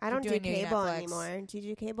you. I don't Keep do doing you, cable Netflix. anymore. Do you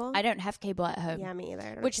do cable? I don't have cable at home. Yeah, me either.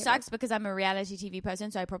 I don't Which have cable. sucks because I'm a reality TV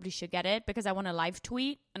person, so I probably should get it because I want to live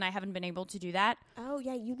tweet and I haven't been able to do that. Oh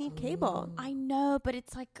yeah, you need cable. I know, but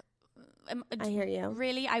it's like, I hear you.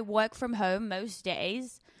 really, I work from home most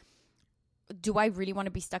days. Do I really want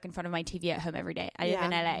to be stuck in front of my TV at home every day? I live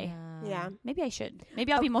in Yeah. LA. Yeah, Maybe I should.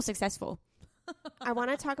 Maybe I'll be more successful. I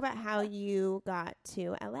want to talk about how you got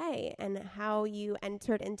to LA and how you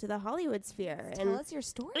entered into the Hollywood sphere. Tell And us your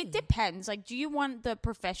story. It depends. Like, do you want the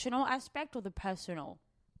professional aspect or the personal?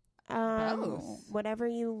 Both. whatever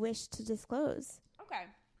you wish to disclose. Okay.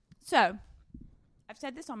 So, I've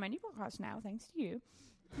said this on many podcasts now, thanks to you.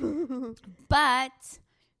 But,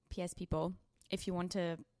 P.S. people, if you want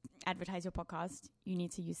to advertise your podcast, you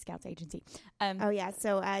need to use Scout's agency. Oh yeah,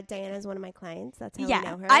 so Diana's one of my clients. That's how we Yeah,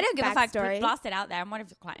 know her. I don't give a fuck. Backstory. Blast it out there. I'm one of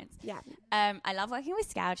your clients. Yeah. I love working with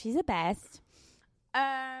Scout. She's the best.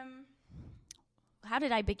 How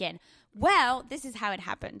did I begin? Well, this is how it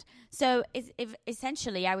happened. So,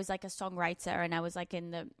 essentially, I was like a songwriter, and I was like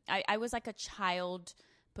I was like a child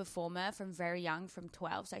performer from very young, from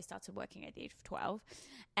 12. So I started working at the age of 12,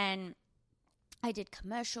 and I did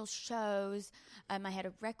commercial shows. I had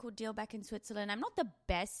a record deal back in Switzerland. I'm not the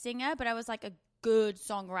best singer, but I was like a good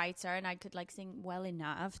songwriter, and I could like sing well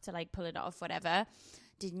enough to like pull it off, whatever.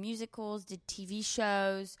 Did musicals, did TV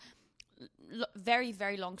shows. Very,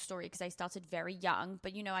 very long story because I started very young.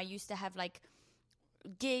 But, you know, I used to have like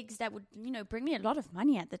gigs that would, you know, bring me a lot of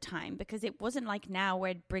money at the time because it wasn't like now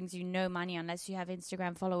where it brings you no money unless you have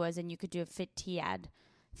Instagram followers and you could do a fit tea ad.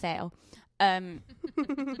 Fail. So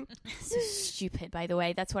stupid, by the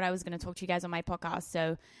way. That's what I was going to talk to you guys on my podcast.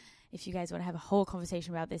 So if you guys want to have a whole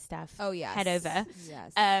conversation about this stuff, Oh, yes. head over.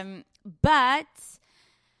 Yes. But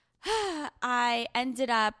I ended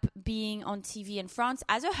up being on TV in France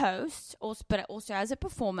as a host, but also as a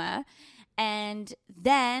performer. And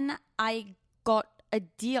then I got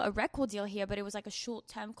a record deal here, but it was like a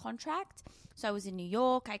short-term contract. So I was in New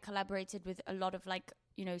York. I collaborated with a lot of like,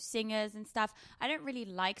 singers and stuff. I don't really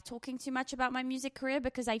like talking too much about my music career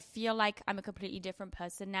because I feel like I'm a completely different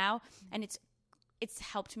person now. And it's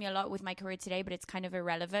helped me a lot with my career today, but it's kind of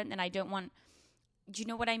irrelevant. And I don't want, do you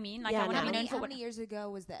know what I mean? Like, Yeah, I want to be known for how many years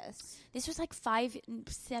ago was this? This was like 5,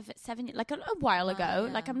 7, like a while ago.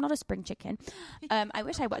 Yeah. Like, I'm not a spring chicken. I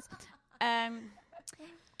wish I was.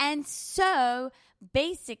 And so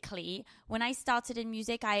basically, when I started in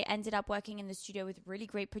music, I ended up working in the studio with really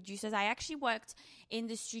great producers. I actually worked in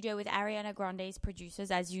the studio with Ariana Grande's producers,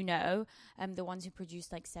 as you know, the ones who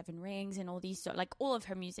produced like Seven Rings and all these, like all of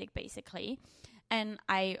her music, basically. And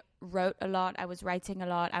I wrote a lot. I was writing a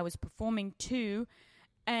lot. I was performing too.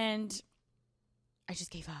 And I just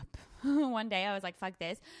gave up. One day I was like, fuck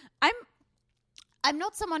this. I'm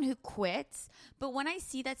not someone who quits, but when I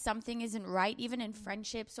see that something isn't right, even in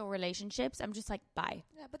friendships or relationships, I'm just like, bye.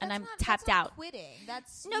 Yeah, but And that's I'm not, tapped that's not out. quitting.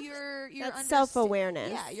 That's No, That's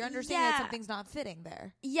self-awareness. Yeah, you're understanding Yeah. that something's not fitting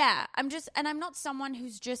there. Yeah, I'm not someone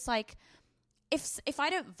who's just like, if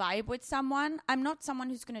I don't vibe with someone, I'm not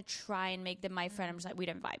someone who's gonna try and make them my friend. I'm just like, we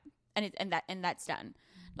don't vibe, and that's done.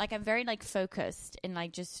 Like, I'm very like focused in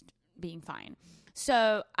like just being fine.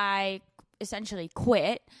 So I essentially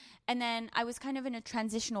quit. And then I was kind of in a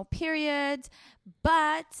transitional period,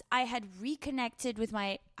 but I had reconnected with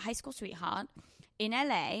my high school sweetheart in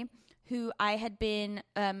LA, who I had been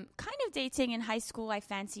kind of dating in high school. I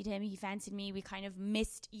fancied him. He fancied me. We kind of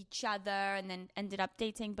missed each other and then ended up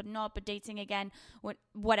dating, but dating again.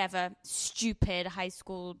 Whatever. Stupid high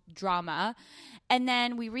school drama. And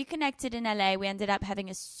then we reconnected in LA. We ended up having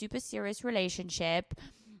a super serious relationship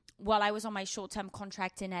while I was on my short-term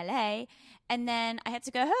contract in LA. And then I had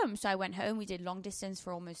to go home. So I went home. We did long distance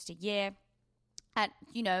for almost a year.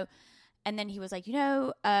 And then he was like,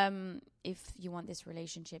 if you want this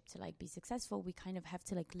relationship to like be successful, we kind of have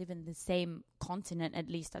to like live in the same continent at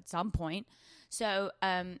least at some point. So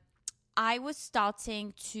I was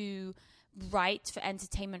starting to write for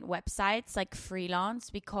entertainment websites like freelance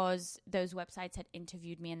because those websites had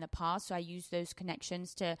interviewed me in the past. So I used those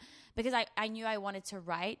connections because I knew I wanted to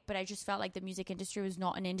write, but I just felt like the music industry was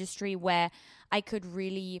not an industry where I could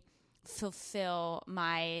really fulfill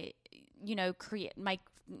my, my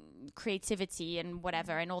creativity and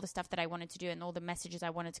whatever, and all the stuff that I wanted to do and all the messages I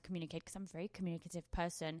wanted to communicate, because I'm a very communicative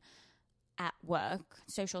person at work.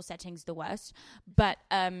 Social settings, the worst. But,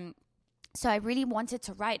 so I really wanted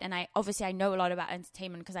to write, and I know a lot about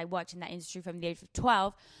entertainment because I worked in that industry from the age of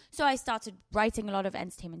 12. So I started writing a lot of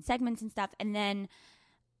entertainment segments and stuff, and then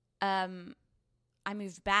I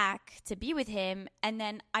moved back to be with him, and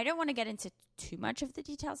then I don't want to get into too much of the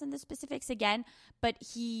details and the specifics again, but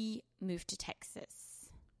he moved to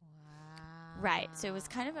Texas. Wow. Right. So it was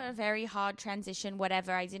kind of a very hard transition,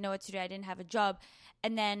 whatever. I didn't know what to do. I didn't have a job.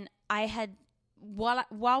 And then I had,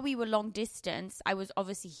 while we were long distance, I was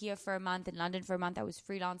obviously here for a month, in London for a month. I was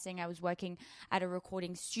freelancing. I was working at a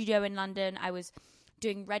recording studio in London. I was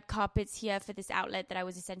doing red carpets here for this outlet that I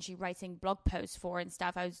was essentially writing blog posts for and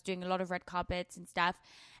stuff. I was doing a lot of red carpets and stuff.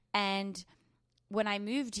 And when I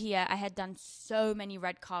moved here, I had done so many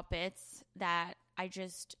red carpets that I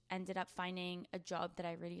just ended up finding a job that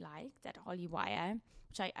I really liked at Hollywire,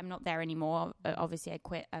 which I'm not there anymore. Obviously, I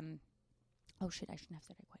quit. Oh shit, I shouldn't have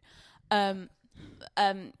said I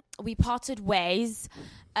quit. We parted ways.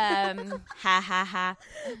 Ha ha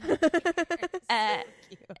ha.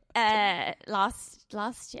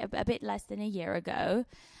 Last year, a bit less than a year ago,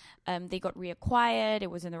 they got reacquired.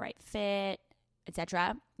 It wasn't the right fit,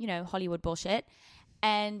 etc. Hollywood bullshit.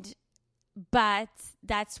 But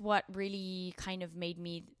that's what really kind of made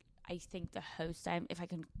me, I think, the host. If I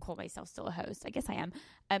can call myself still a host, I guess I am.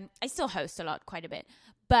 I still host a lot, quite a bit.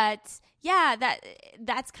 But yeah,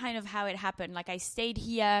 that's kind of how it happened. Like, I stayed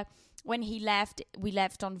here. When he left, we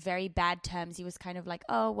left on very bad terms. He was kind of like,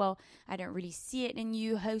 oh, well, I don't really see it in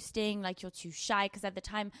you hosting. Like, you're too shy. Because at the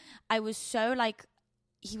time, I was so like,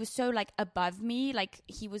 he was so like above me. Like,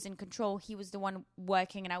 he was in control. He was the one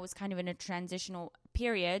working, and I was kind of in a transitional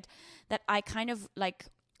period that I kind of like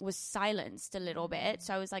was silenced a little bit.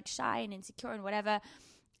 So I was like shy and insecure and whatever.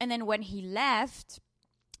 And then when he left,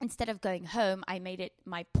 instead of going home, I made it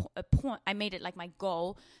my point. I made it like my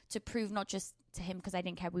goal to prove not just to him, because I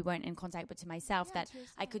didn't care, we weren't in contact, but to myself, that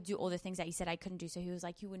I could do all the things that he said I couldn't do. So he was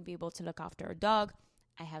like, you wouldn't be able to look after a dog.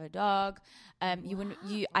 I have a dog. I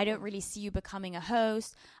don't really see you becoming a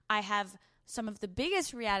host. I have some of the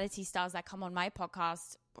biggest reality stars that come on my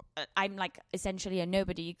podcast I'm like essentially a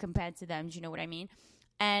nobody compared to them. Do you know what I mean?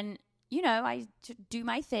 And, you know, I do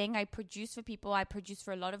my thing. I produce for people. I produce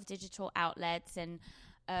for a lot of digital outlets, and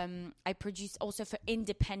I produce also for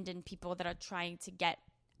independent people that are trying to get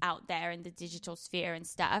out there in the digital sphere and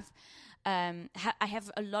stuff. I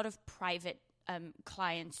have a lot of private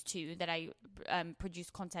clients too that I produce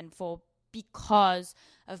content for, because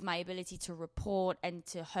of my ability to report and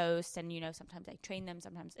to host, and, you know, sometimes I train them,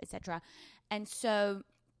 sometimes etc. And so,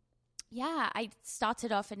 yeah, I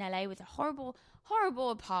started off in LA with a horrible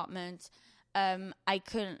apartment. I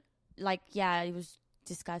couldn't, like, yeah, it was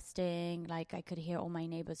disgusting. Like, I could hear all my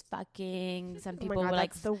neighbors fucking. Some people God, were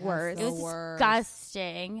like, the worst. It was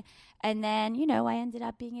disgusting. And then, you know, I ended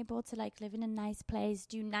up being able to like live in a nice place,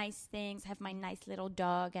 do nice things, have my nice little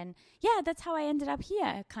dog. And yeah, that's how I ended up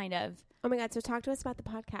here, kind of. Oh my God. So talk to us about the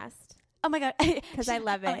podcast. Oh my God. Because I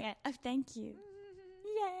love it. Oh my God. Oh, thank you.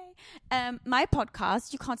 Yay. My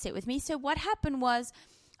podcast, You Can't Sit With Me. So what happened was,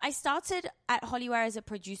 I started at Hollyware as a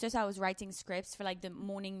producer, so I was writing scripts for like the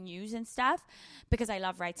morning news and stuff, because I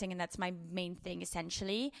love writing and that's my main thing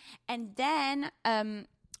essentially. And then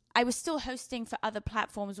I was still hosting for other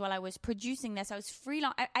platforms while I was producing this. I was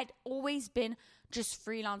freelance. I'd always been just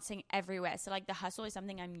freelancing everywhere. So like the hustle is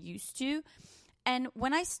something I'm used to. And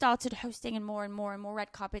when I started hosting and more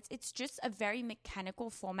red carpets, it's just a very mechanical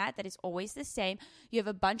format that is always the same. You have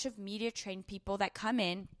a bunch of media trained people that come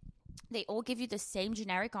in. They all give you the same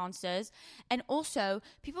generic answers. And also,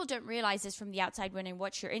 people don't realize this from the outside when they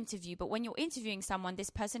watch your interview, but when you're interviewing someone, this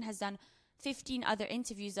person has done 15 other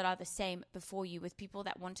interviews that are the same before you, with people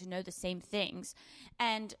that want to know the same things.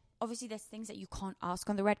 And obviously there's things that you can't ask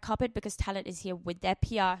on the red carpet, because talent is here with their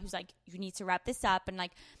PR who's like, you need to wrap this up. And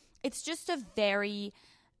like, it's just a very...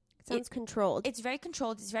 Sounds controlled. It's very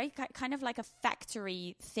controlled. It's very kind of like a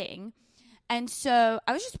factory thing. And so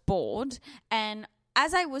I was just bored, and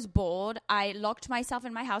as I was bored, I locked myself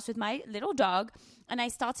in my house with my little dog, and I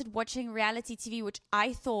started watching reality TV, which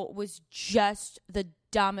I thought was just the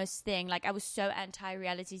dumbest thing. Like, I was so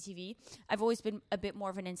anti-reality TV. I've always been a bit more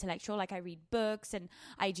of an intellectual. Like, I read books and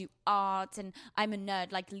I do art, and I'm a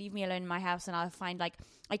nerd. Like, leave me alone in my house and I'll find, like,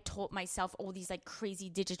 I taught myself all these, like, crazy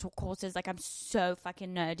digital courses. Like, I'm so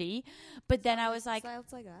fucking nerdy. But then I was like...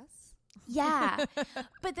 Sounds like us. Yeah.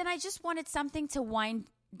 But then I just wanted something to wind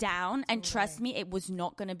down, and trust me, it was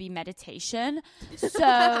not going to be meditation. So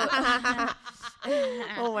oh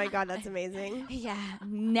my God, that's amazing. Yeah,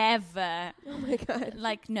 never. Oh my God.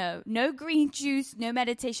 Like, no green juice, no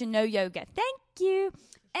meditation, no yoga, thank you.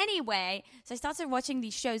 Anyway, so I started watching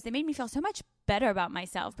these shows. They made me feel so much better about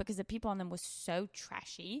myself, because the people on them were so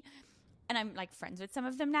trashy, and I'm like friends with some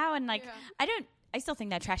of them now, and like I still think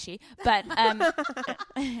they're trashy, but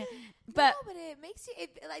but it makes you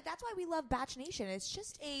like, that's why we love Batch Nation. It's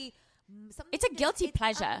just something. It's a guilty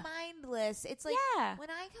pleasure. Mindless. It's like, when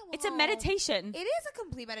I come it's home, a meditation. It is a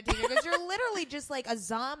complete meditation, because you're literally just like a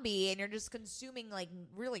zombie, and you're just consuming like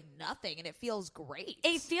really nothing, and it feels great.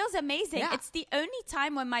 It feels amazing. Yeah. It's the only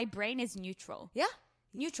time when my brain is neutral. Yeah.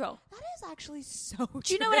 Neutral. That is actually so true.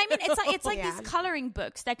 Do you know what I mean? It's like Yeah. these coloring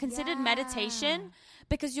books. They're considered meditation,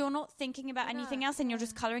 because you're not thinking about anything else, and you're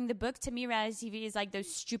just coloring the book. To me, reality TV is like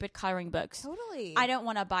those stupid coloring books. Totally. I don't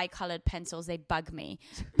want to buy colored pencils. They bug me.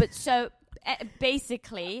 But so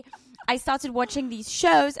basically, I started watching these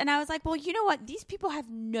shows, and I was like, well, you know what? These people have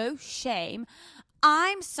no shame.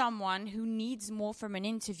 I'm someone who needs more from an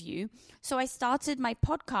interview. So I started my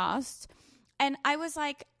podcast, and I was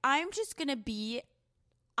like, I'm just going to be...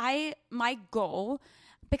 my goal,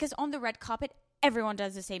 because on the red carpet, everyone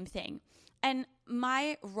does the same thing. And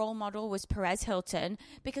my role model was Perez Hilton,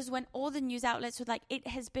 because when all the news outlets were like, it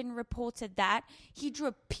has been reported that he drew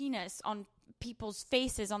a penis on people's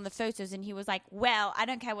faces on the photos, and he was like, well, I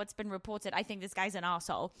don't care what's been reported. I think this guy's an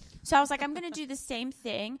asshole. So I was like, I'm going to do the same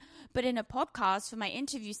thing, but in a podcast for my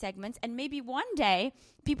interview segments. And maybe one day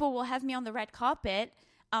people will have me on the red carpet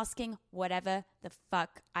asking whatever the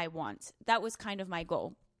fuck I want. That was kind of my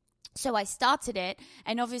goal. So I started it,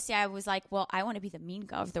 and obviously I was like, well, I want to be the mean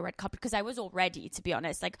girl of the red carpet, because I was already, to be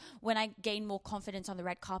honest. Like, when I gained more confidence on the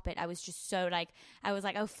red carpet, I was just so like, I was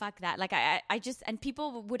like, oh, fuck that. Like, I just, and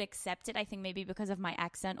people would accept it, I think maybe because of my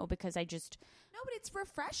accent, or because I just... No, but it's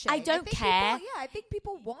refreshing. I don't care. I think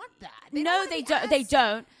people want that. They don't. They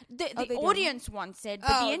don't. The audience don't? wants it,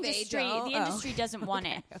 but the industry doesn't want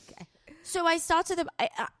it. Okay. So I started,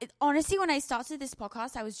 honestly, when I started this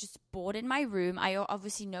podcast, I was just bored in my room. I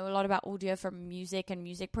obviously know a lot about audio from music and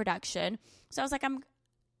music production. So I was like,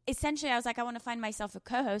 I want to find myself a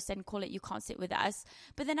co-host and call it You Can't Sit With Us.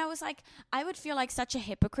 But then I was like, I would feel like such a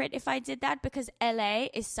hypocrite if I did that, because LA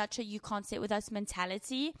is such a You Can't Sit With Us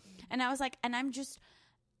mentality. And I was like, and I'm just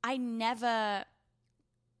I never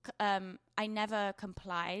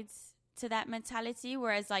complied to that mentality.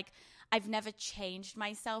 Whereas like, I've never changed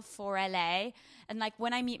myself for LA. And like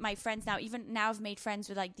when I meet my friends now, even now I've made friends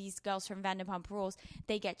with like these girls from Vanderpump Rules.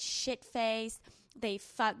 They get shit-faced. They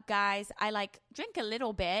fuck guys. I like drink a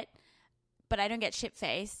little bit, but I don't get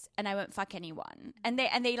shit-faced and I won't fuck anyone. And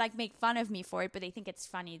they like make fun of me for it, but they think it's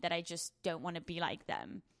funny that I just don't want to be like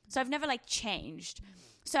them. So I've never like changed.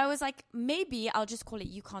 So I was like, maybe I'll just call it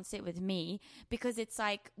You Can't Sit With Me, because it's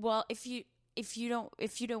like, well, if you don't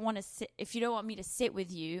want me to sit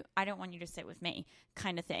with you, I don't want you to sit with me,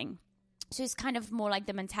 kind of thing. So it's kind of more like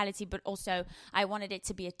the mentality, but also I wanted it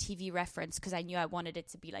to be a TV reference because I knew I wanted it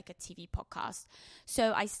to be like a TV podcast.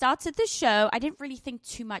 So I started the show. I didn't really think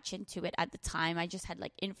too much into it at the time. I just had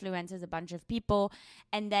like influencers, a bunch of people.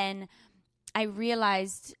 And then I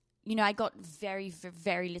realized, you know, I got very,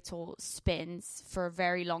 very little spins for a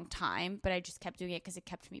very long time, but I just kept doing it because it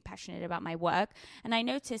kept me passionate about my work. And I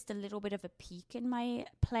noticed a little bit of a peak in my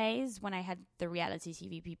plays when I had the reality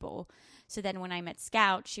TV people. So then when I met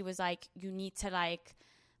Scout, she was like, you need to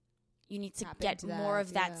get more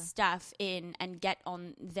of that stuff in and get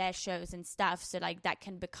on their shows and stuff. So like that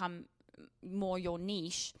can become more your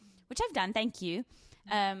niche, which I've done. Thank you.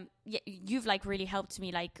 You've like really helped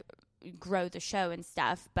me like grow the show and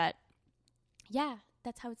stuff, but yeah,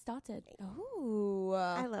 that's how it started. Oh,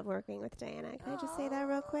 I love working with Diana. Can I just say that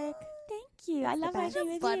real quick? Thank you. I love working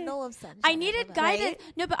with you. Bundle of sunshine. I needed guidance.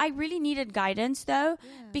 Right? No, but I really needed guidance though,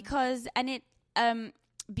 because when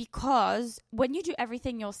you do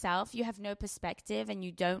everything yourself, you have no perspective and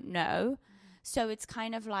you don't know. So it's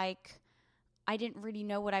kind of like, I didn't really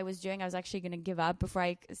know what I was doing. I was actually going to give up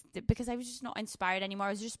because I was just not inspired anymore.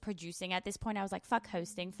 I was just producing at this point. I was like, fuck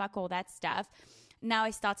hosting, fuck all that stuff. Now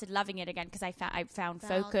I started loving it again because I found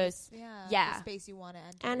focus. The space you want to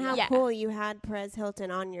enter. And how cool you had Perez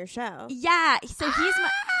Hilton on your show. Yeah. So he's my...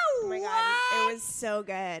 Oh my God. It was so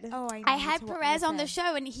good. Oh, I had Perez on the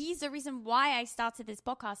show, and he's the reason why I started this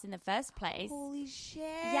podcast in the first place. Holy shit.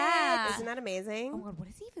 Yeah. Isn't that amazing? Oh my God, what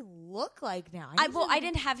does he even look like now? I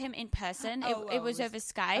didn't have him in person. It was over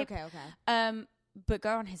Skype. Okay. But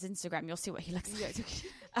go on his Instagram, you'll see what he looks like.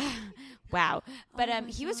 Wow. But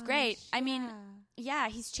he was great. I mean, yeah,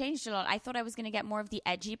 he's changed a lot. I thought I was going to get more of the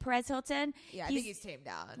edgy Perez Hilton. Yeah, I think he's tamed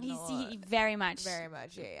down. He very much. Very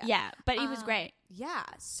much, yeah. Yeah, but he was great. Yeah,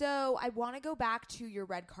 so I want to go back to your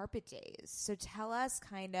red carpet days. So tell us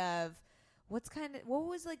kind of what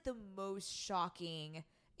was like the most shocking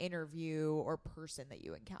interview or person that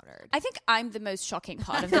you encountered? I think I'm the most shocking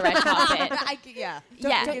part of the red carpet.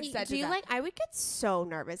 Do you like? I would get so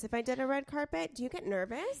nervous if I did a red carpet. Do you get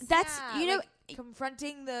nervous? That's like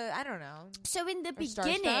confronting the, I don't know. So in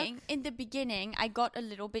the beginning, I got a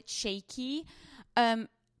little bit shaky.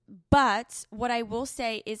 But what I will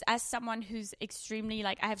say is, as someone who's extremely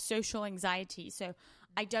I have social anxiety, so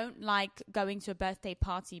I don't like going to a birthday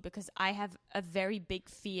party because I have a very big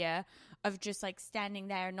fear of just standing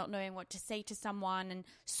there and not knowing what to say to someone and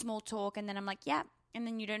small talk. And then I'm like, yeah. And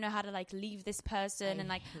then you don't know how to leave this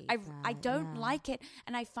person. I don't like it.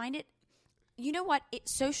 And I find it, you know what?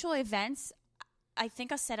 Social events, I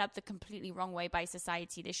think, are set up the completely wrong way by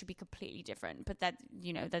society. They should be completely different. But that,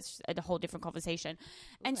 that's a whole different conversation.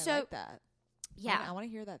 Ooh, and so, I like that. Yeah. I want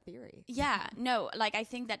to hear that theory. Yeah. No, I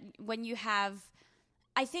think that when you have,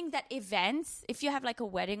 I think that events, if you have a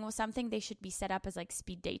wedding or something, they should be set up as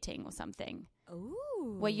speed dating or something.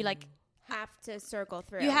 Ooh. Where you have to circle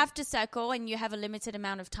through. You have to circle and you have a limited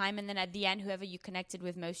amount of time, and then at the end, whoever you connected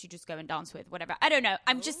with most, you just go and dance with, whatever. I don't know.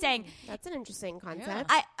 I'm just saying. That's an interesting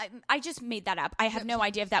concept. I just made that up. I have no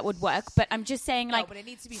idea if that would work, but I'm just saying but it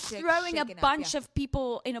needs to be throwing a bunch of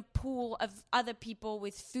people in a pool of other people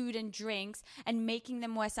with food and drinks and making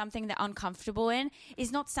them wear something they're uncomfortable in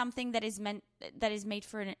is not something that is made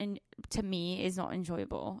for to me is not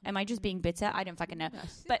enjoyable. Am I just being bitter? I don't fucking know.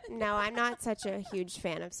 But no, I'm not such a huge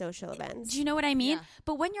fan of social events. Do you know what I mean? Yeah.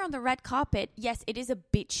 But when you're on the red carpet, yes, it is a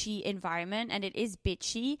bitchy environment and it is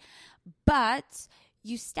bitchy, but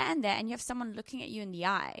you stand there and you have someone looking at you in the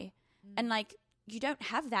eye. And you don't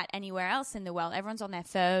have that anywhere else in the world. Everyone's on their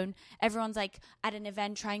phone. Everyone's at an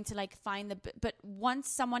event trying to find but once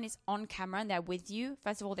someone is on camera and they're with you,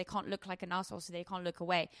 first of all, they can't look like an asshole, so they can't look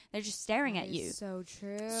away. They're just staring at you. So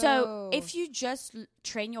true. So if you just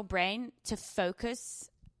train your brain to focus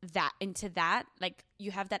into that, you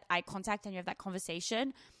have that eye contact and you have that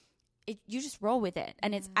conversation, you just roll with it.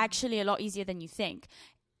 And it's actually a lot easier than you think.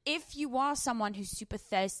 If you are someone who's super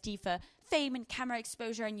thirsty for fame and camera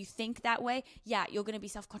exposure and you think that way, yeah, you're going to be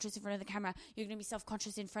self-conscious in front of the camera. You're going to be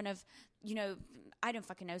self-conscious in front of, you know, I don't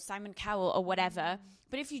fucking know, Simon Cowell or whatever.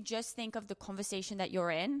 But if you just think of the conversation that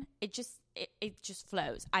you're in, it just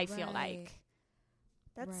flows, I feel like.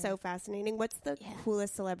 That's so fascinating. What's the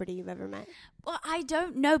coolest celebrity you've ever met? Well, I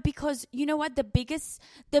don't know, because you know what? The biggest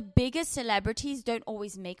celebrities don't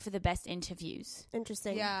always make for the best interviews.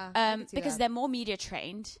 Interesting. Yeah. Because they're more media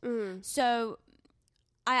trained. So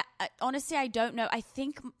I honestly, I don't know. I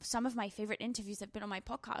think some of my favorite interviews have been on my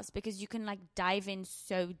podcast, because you can like dive in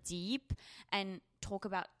so deep and talk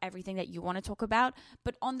about everything that you want to talk about.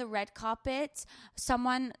 But on the red carpet,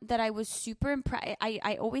 someone that I was super impressed,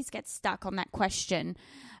 I always get stuck on that question.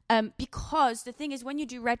 Because the thing is, when you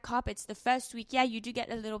do red carpets, the first week, yeah, you do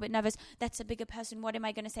get a little bit nervous. That's a bigger person. What am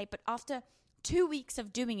I going to say? But after 2 weeks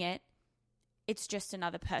of doing it, it's just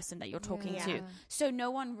another person that you're talking to. So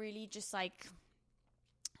no one really just like,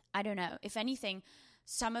 I don't know. If anything,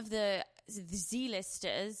 some of the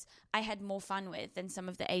Z-listers I had more fun with than some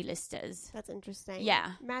of the A-listers. That's interesting.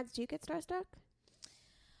 Yeah. Mads, do you get starstruck?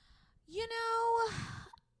 You know,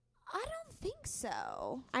 I don't think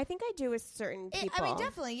so. I think I do with certain people. I mean,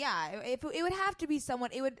 definitely, yeah. If it would have to be someone,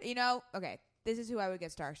 it would, you know, okay, this is who I would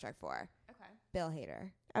get starstruck for. Okay. Bill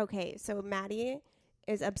Hader. Okay, so Maddie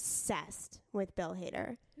is obsessed with Bill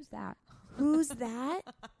Hader. Who's that? Who's that?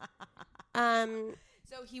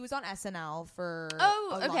 So he was on SNL for a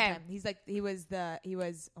long time. He was,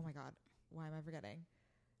 oh my God, why am I forgetting?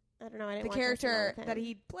 I don't know. I didn't The watch character SNL with that him.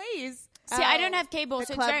 he plays. See, I don't have cable, The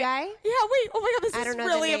so club it's very... guy? Yeah, wait, oh my God, this I don't is know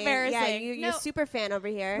really the name. embarrassing. Yeah, you're a super fan over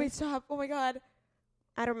here. Wait, stop. Oh my God.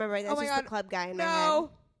 I don't remember. That's Oh my just God. the club guy in my head.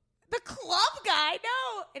 No. The club guy,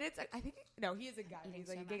 no. And it's, I think, no, he is a guy. He's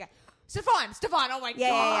like a gay guy. Stefan, oh my God.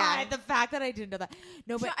 Yeah. The fact that I didn't know that.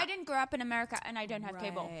 No, but So I didn't grow up in America, and I don't have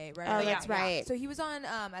cable. Right, Oh, that's right. So he was on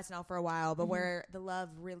SNL for a while, but where the love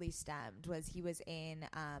really stemmed was he was in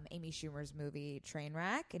Amy Schumer's movie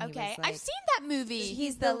Trainwreck. And Okay, he was like, I've seen that movie.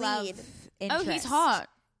 He's the the love lead. interest. Oh, he's hot.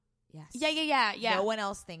 Yes. Yeah. No one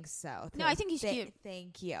else thinks so. No, I think he's cute.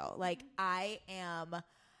 Thank you. Like, I am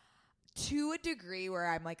to a degree where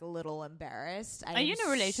I'm like a little embarrassed. Are you in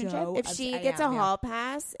a relationship? If she gets a hall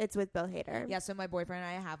pass, it's with Bill Hader. Yeah, so my boyfriend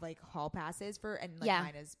and I have like hall passes for, and like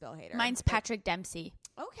mine is Bill Hader. Mine's Patrick Dempsey.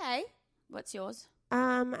 Okay. What's yours?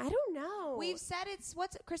 I don't know. We've said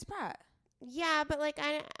what's Chris Pratt? Yeah, but like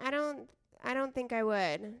I don't think I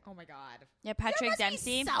would. Oh my God. Yeah, Patrick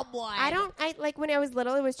Dempsey. Someone. I like when I was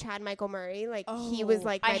little, it was Chad Michael Murray. Like he was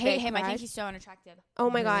like my I hate big him. crush. I think he's so unattractive. Oh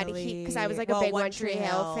my God, Really? because I was like Well, a big One One Tree Tree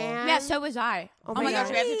Hill. Hill fan. Yeah, so was I. Oh Oh my my gosh,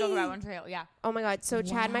 we have to talk God. about One Tree Hill. Yeah. Oh my God, so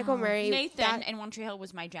Chad Michael Murray. Nathan and One Tree Hill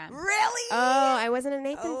was my jam. Really? Oh, I wasn't a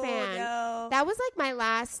Nathan Oh, fan. no. That was like my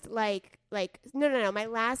last no, my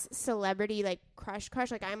last celebrity like crush.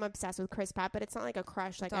 Like I'm obsessed with Chris Pratt, but it's not like a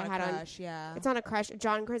crush like I had on. Yeah. It's not a crush.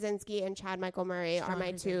 John Krasinski and Chad Michael Murray are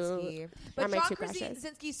my two. But are my John two crushes.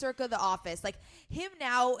 Krasinski circa The Office, like him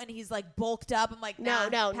now, and he's like bulked up. I'm like, No,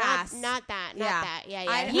 pass. not that.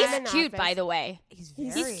 Yeah. Him He's in The cute, Office. by the way. He's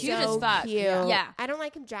He's very cute so as fuck. Cute. Yeah. I don't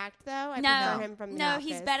like him jacked though. I No, prefer him from The no, Office.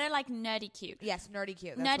 he's better like nerdy cute. Yes, nerdy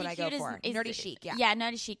cute. That's Nerdy what I cute go for. is Nerdy chic. Yeah. Yeah,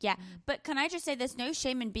 nerdy chic. Yeah. But can I just say, there's no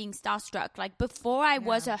shame in being starstruck. Like before I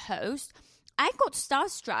was a host, I got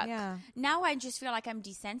starstruck. Yeah. Now I just feel like I'm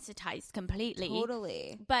desensitized completely.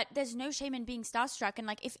 Totally. But there's no shame in being starstruck. And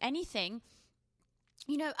like, if anything,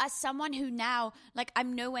 you know, as someone who now, like,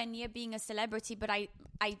 I'm nowhere near being a celebrity, but I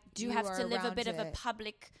do You have are to live a around bit of a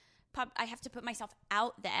it. I have to put myself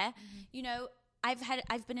out there. You know,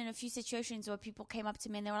 I've been in a few situations where people came up to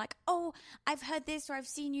me and they were like, "Oh, I've heard this, or I've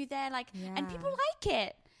seen you there," like, and people like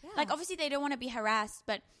it. Yeah. Like, obviously they don't want to be harassed,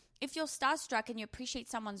 but if you're starstruck and you appreciate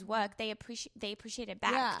someone's work, they appreciate it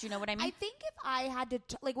back. Yeah. Do you know what I mean? I think if I had to,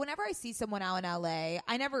 like, whenever I see someone out in LA,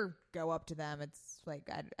 I never go up to them. It's like,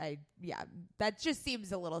 that just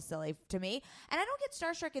seems a little silly to me. And I don't get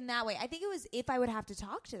starstruck in that way. I think it was if I would have to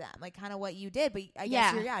talk to them, like kind of what you did. But I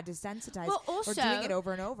guess you're, desensitized. Well, also, or doing it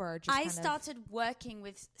over and over. Just I kind started working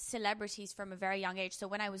with celebrities from a very young age. So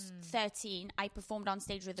when I was 13, I performed on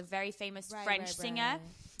stage with a very famous French singer.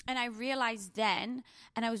 And I realized then,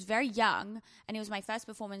 and I was very young, and it was my first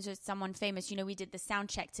performance with someone famous. You know, we did the sound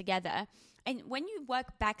check together. And when you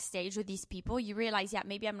work backstage with these people, you realize,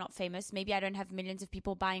 maybe I'm not famous. Maybe I don't have millions of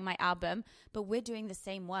people buying my album, but we're doing the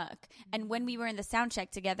same work. And when we were in the sound check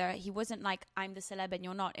together, he wasn't like, I'm the celeb and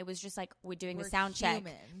you're not. It was just like, we're doing the sound check.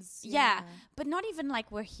 Yeah. But not even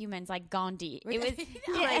like we're humans, like Gandhi. It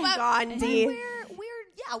was Gandhi.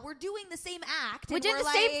 We're doing the same act. We're and doing the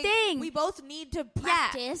like, same thing. We both need to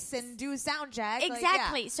practice and do sound check.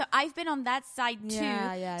 Exactly. So I've been on that side too.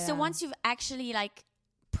 Yeah. So once you've actually like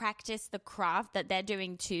practice the craft that they're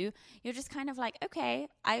doing too, you're just kind of like, okay,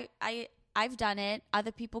 I've done it.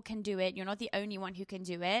 Other people can do it. You're not the only one who can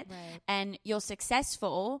do it. Right. And you're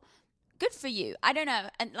successful. Good for you. I don't know.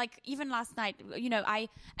 And like even last night, I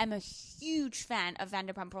am a huge fan of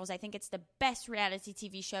Vanderpump Rules. I think it's the best reality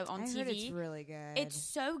TV show on TV. Heard it's really good. It's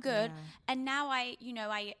so good. Yeah. And now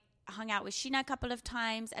I hung out with Sheena a couple of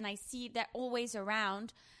times and I see they're always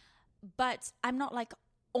around. But I'm not like,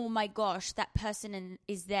 oh my gosh, that person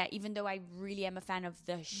is there, even though I really am a fan of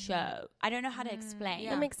the show. I don't know how to explain.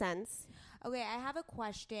 That makes sense. Okay, I have a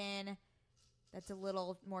question that's a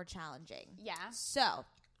little more challenging. Yeah. So,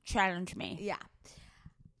 Challenge me. yeah.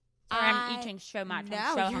 I'm eating so much.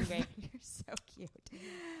 I'm so hungry. You're so cute.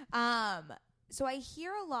 So I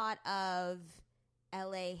hear a lot of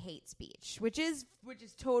LA hate speech, which is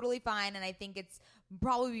totally fine, and I think it's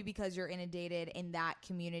probably because you're inundated in that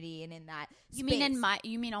community and in that You space.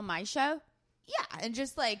 mean on my show? Yeah, and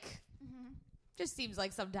just like just seems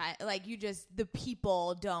like sometimes like the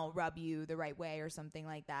people don't rub you the right way or something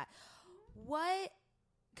like that.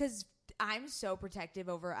 Because I'm so protective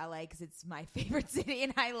over LA because it's my favorite city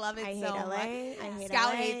and I love it I so hate LA. much. I hate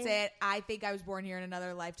Scout LA. hates it. I think I was born here in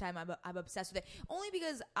another lifetime. I'm obsessed with it. Only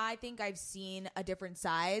because I think I've seen a different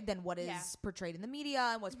side than what is portrayed in the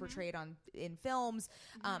media and what's portrayed in films.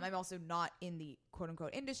 I'm also not in the quote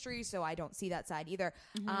unquote industry, so I don't see that side either.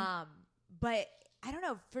 But I don't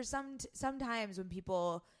know. For sometimes when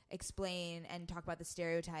people explain and talk about the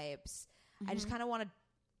stereotypes, I just kind of want to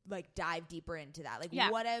like dive deeper into that. Like,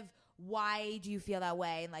 why do you feel that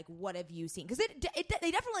way? And like, what have you seen? Because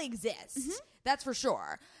they definitely exist. That's for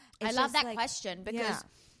sure. I love that question because,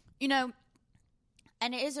 and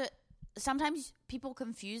it is sometimes people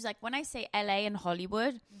confuse, like when I say LA and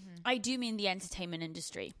Hollywood, I do mean the entertainment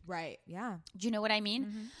industry. Right. Yeah. Do you know what I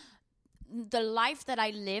mean? The life that I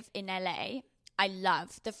live in LA, I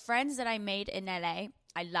love. The friends that I made in LA,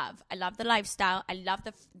 I love. I love the lifestyle. I love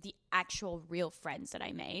the actual real friends that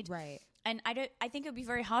I made. Right. And I think it would be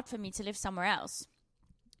very hard for me to live somewhere else.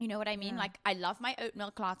 You know what I mean? Like, I love my oat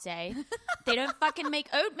milk latte. They don't fucking make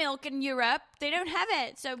oat milk in Europe. They don't have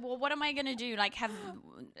it. So, well, what am I going to do? Like, have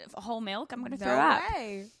whole milk? I'm going to throw up.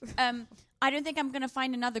 Way. I don't think I'm going to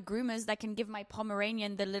find another groomers that can give my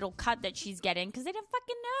Pomeranian the little cut that she's getting because they don't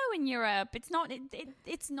fucking know in Europe. It's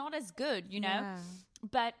not as good, you know? Yeah.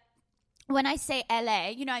 But when I say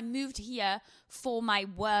LA, I moved here for my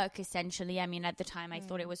work, essentially. I mean, at the time, I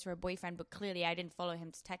thought it was for a boyfriend, but clearly I didn't follow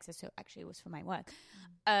him to Texas, so actually it was for my work.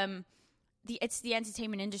 It's the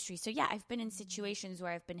entertainment industry. So, yeah, I've been in situations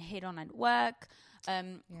where I've been hit on at work.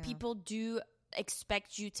 People do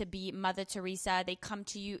expect you to be Mother Teresa.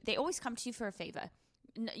 They always come to you for a favor.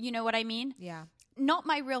 You know what I mean? Yeah. Not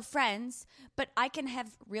my real friends, but I can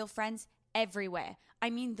have real friends everywhere. I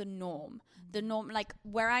mean the norm, like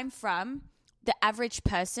where I'm from, the average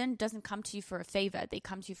person doesn't come to you for a favor. They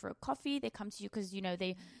come to you for a coffee. They come to you because, you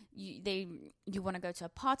want to go to a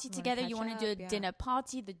party together. You want to do a dinner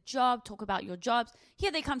party, the job, talk about your jobs.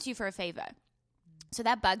 Here they come to you for a favor. So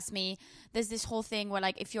that bugs me. There's this whole thing where,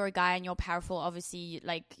 like, if you're a guy and you're powerful, obviously,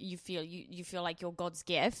 like, you feel like you're God's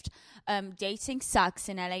gift. Dating sucks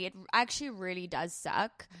in LA. It actually really does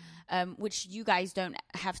suck, which you guys don't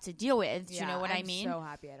have to deal with. Do you know what I mean? I'm so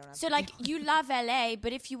happy I don't have So, to like, you love LA,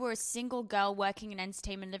 but if you were a single girl working in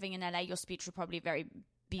entertainment, living in LA, your speech would probably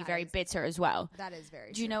be very bitter as well. That is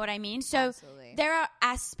very Do you true. know what I mean? So Absolutely. there are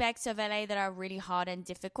aspects of LA that are really hard and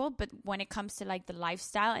difficult, but when it comes to like the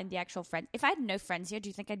lifestyle and the actual friends, if I had no friends here, do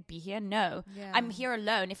you think I'd be here? No. Yeah. I'm here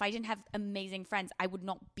alone. If I didn't have amazing friends, I would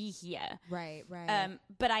not be here. Right.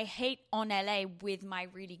 But I hate on LA with my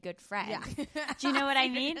really good friend. Yeah. Do you know what I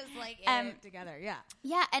mean? Just like in it together. Yeah.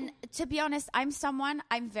 Yeah, and to be honest, I'm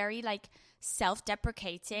very like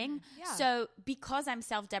self-deprecating. Yeah. So because I'm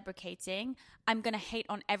self-deprecating, I'm going to hate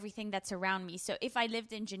on everything that's around me. So if I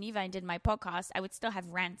lived in Geneva and did my podcast, I would still have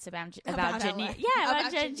rants about About Geneva. LA. Yeah,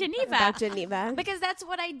 About Geneva. About Geneva. Because that's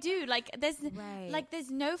what I do. Like there's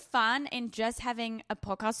no fun in just having a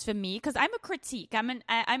podcast for me because I'm a critique. I'm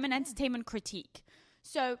an entertainment critique.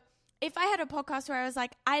 So if I had a podcast where I was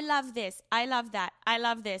like, I love this, I love that, I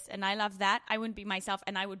love this, and I love that, I wouldn't be myself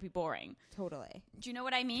and I would be boring. Totally. Do you know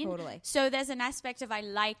what I mean? Totally. So there's an aspect of I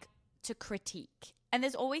like to critique. And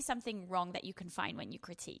there's always something wrong that you can find when you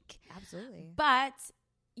critique. Absolutely. But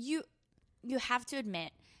you have to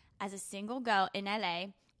admit, as a single girl in LA,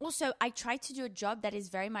 also I try to do a job that is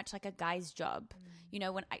very much like a guy's job.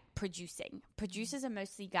 When producers are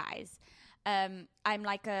mostly guys. I'm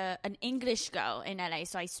like an English girl in LA,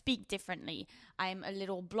 so I speak differently. I'm a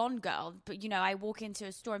little blonde girl, but I walk into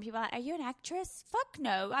a store and people are like, "Are you an actress?" Fuck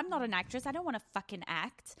no, I'm not an actress. I don't want to fucking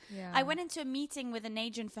act. Yeah. I went into a meeting with an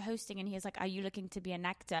agent for hosting, and he was like, "Are you looking to be an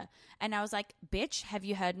actor?" And I was like, "Bitch, have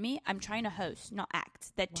you heard me? I'm trying to host, not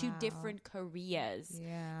act. They're two different careers."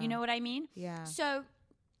 Yeah. You know what I mean? Yeah. So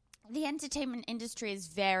the entertainment industry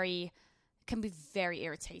can be very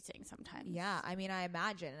irritating sometimes. Yeah, I mean, I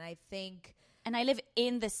imagine, and I think, and I live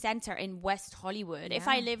in the center in West Hollywood. If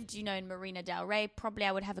I lived, in Marina Del Rey, probably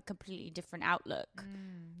I would have a completely different outlook.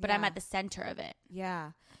 But I'm at the center of it.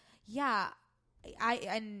 Yeah.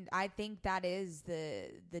 I think that is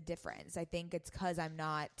the difference. I think it's because I'm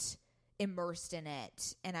not immersed in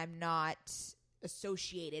it, and I'm not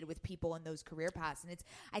associated with people in those career paths, and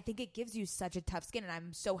I think it gives you such a tough skin. And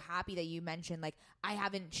I'm so happy that you mentioned, like, I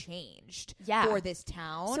haven't changed for this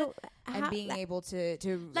town, so and being able to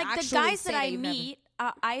like, the guys that I meet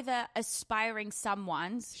are either aspiring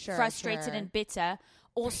someones frustrated and bitter,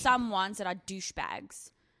 or some ones that are douchebags.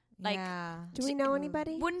 Like, do we know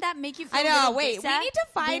anybody? Wouldn't that make you feel? I know. Wait, we need to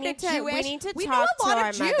find a Jewish. We need to we talk know a lot to our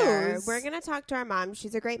of mother. Jews. We're gonna talk to our mom.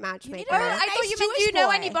 She's a great matchmaker. I thought you meant, do you know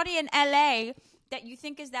boy. anybody in LA that you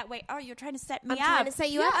think is that way? Oh, you're trying to set me I'm up. trying to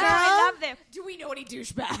set you up, girl. I love them. Do we know any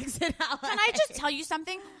douchebags in LA? Can I just tell you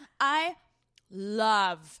something? I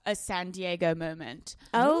love a San Diego moment.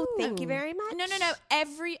 Oh, thank you very much. No.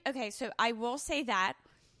 Okay, so I will say that,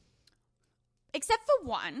 except for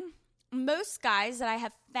one, most guys that I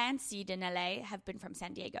have fancied in LA have been from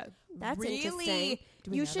San Diego. That's really interesting.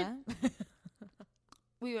 Do we You know should. that?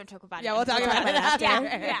 We won't talk about it. Yeah, we'll talk about it after.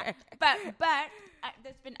 Yeah. But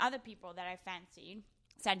there's been other people that I fancied.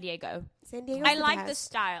 San Diego. San Diego. I like the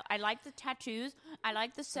style. I like the tattoos. I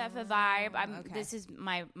like the surfer vibe. Okay. This is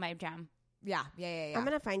my jam. Yeah. I'm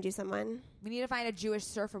gonna find you someone. We need to find a Jewish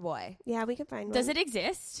surfer boy. Yeah, we can find one. Does it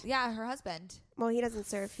exist? Yeah, her husband. Well, he doesn't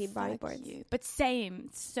surf. He bodyboards. But same.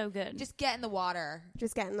 It's so good. Just get in the water.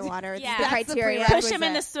 Just get in the water. Yeah. The That's the criteria. push him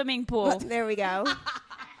in the swimming pool. There we go.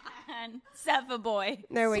 And surfer boy.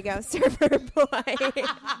 There we go. Surfer boy.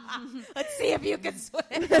 Let's see if you can swim.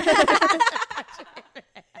 Oh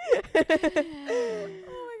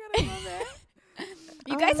my god, I love it.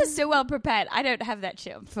 You guys are so well prepared. I don't have that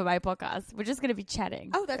shit for my podcast. We're just going to be chatting.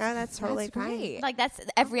 Oh, that's totally great. fine. Like, that's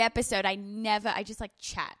every episode. I just like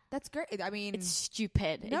chat. That's great. I mean, It's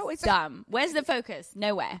stupid. No, it's it's dumb. Where's the focus?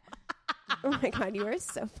 Nowhere. Oh my god, you are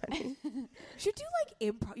so funny. you should do like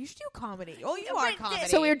improv. You should do comedy. Oh, you are comedy.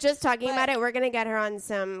 So we were just talking about it. We're gonna get her on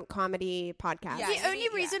some comedy podcast. Yeah. The only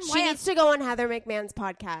reason She why needs to go on Heather McMahon's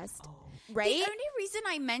podcast. Right? The only reason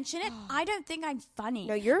I mention it, I don't think I'm funny.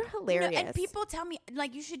 No, you're hilarious. And people tell me,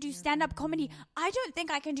 like, you should do stand-up comedy. I don't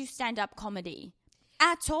think I can do stand-up comedy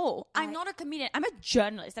at all. I'm not a comedian. I'm a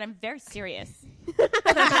journalist, and I'm very serious. I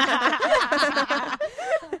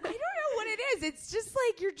don't know what it is. It's just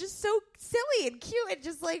like you're just so silly and cute and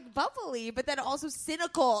just like bubbly, but then also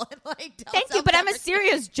cynical and like. Thank you, but I'm a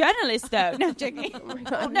serious journalist, though. No, I'm joking.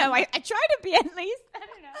 No, I try to be at least. I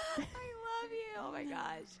don't know. I love you. Oh my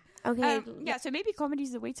gosh. Okay. Yeah, so maybe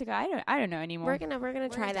comedy's the way to go. I don't know anymore. We're gonna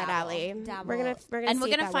try that, Allie. Dabble. We're gonna and see we're if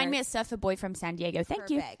gonna that find me a works. surfer boy from San Diego.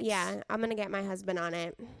 Thank you. Perfect. Yeah, I'm gonna get my husband on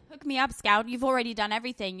it. Hook me up, Scout. You've already done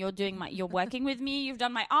everything. You're working with me. You've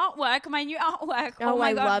done my artwork, my new artwork. Oh, my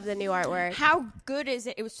I God. love the new artwork. How good is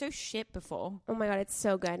it? It was so shit before. Oh my god, it's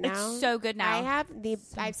so good now. It's so good now.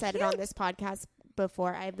 I've said it on this podcast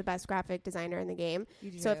before. I have the best graphic designer in the game.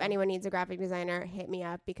 So if anyone needs a graphic designer, hit me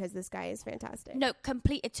up because this guy is fantastic. No,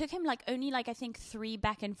 complete. It took him only I think 3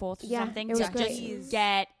 back and forth or something it was to great. just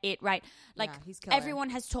get it right. Like Yeah, he's killer. everyone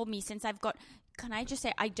has told me since I've got. Can I just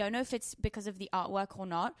say I don't know if it's because of the artwork or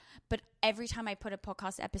not, but every time I put a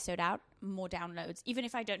podcast episode out, more downloads. Even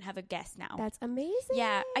if I don't have a guest now. That's amazing.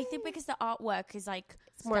 Yeah, I think because the artwork is like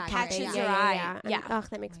It's more catches catchy. your eye. Yeah. Oh,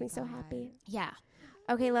 that makes me so happy. Yeah.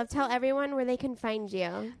 Okay, love, tell everyone where they can find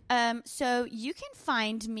you. So you can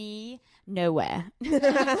find me nowhere.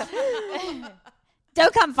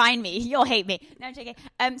 Don't come find me. You'll hate me. No, I'm joking.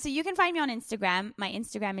 So you can find me on Instagram. My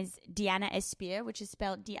Instagram is Diana Espir, which is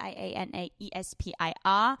spelled Dianaespir.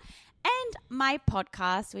 And my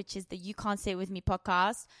podcast, which is the You Can't Say It With Me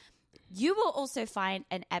podcast. You will also find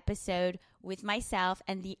an episode with myself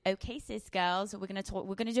and the OK Sis girls. We're gonna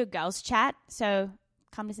do a girls chat. So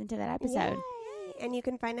come listen to that episode. Yay. And you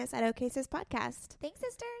can find us at OK Sis Podcast. Thanks,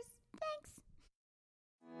 sisters. Thanks.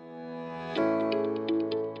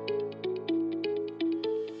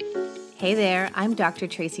 Hey there, I'm Dr.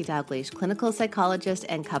 Tracy Dalgleish, clinical psychologist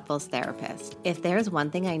and couples therapist. If there's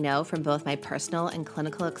one thing I know from both my personal and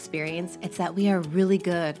clinical experience, it's that we are really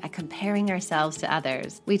good at comparing ourselves to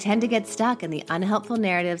others. We tend to get stuck in the unhelpful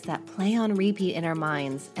narratives that play on repeat in our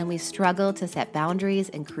minds, and we struggle to set boundaries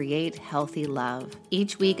and create healthy love.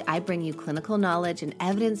 Each week, I bring you clinical knowledge and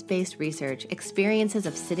evidence-based research, experiences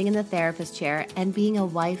of sitting in the therapist chair, and being a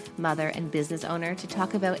wife, mother, and business owner to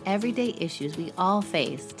talk about everyday issues we all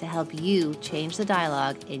face to help you change the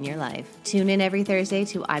dialogue in your life. Tune in every Thursday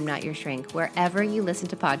to I'm Not Your Shrink, wherever you listen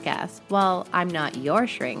to podcasts. While I'm not your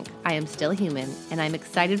shrink, I am still human, and I'm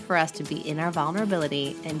excited for us to be in our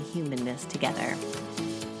vulnerability and humanness together.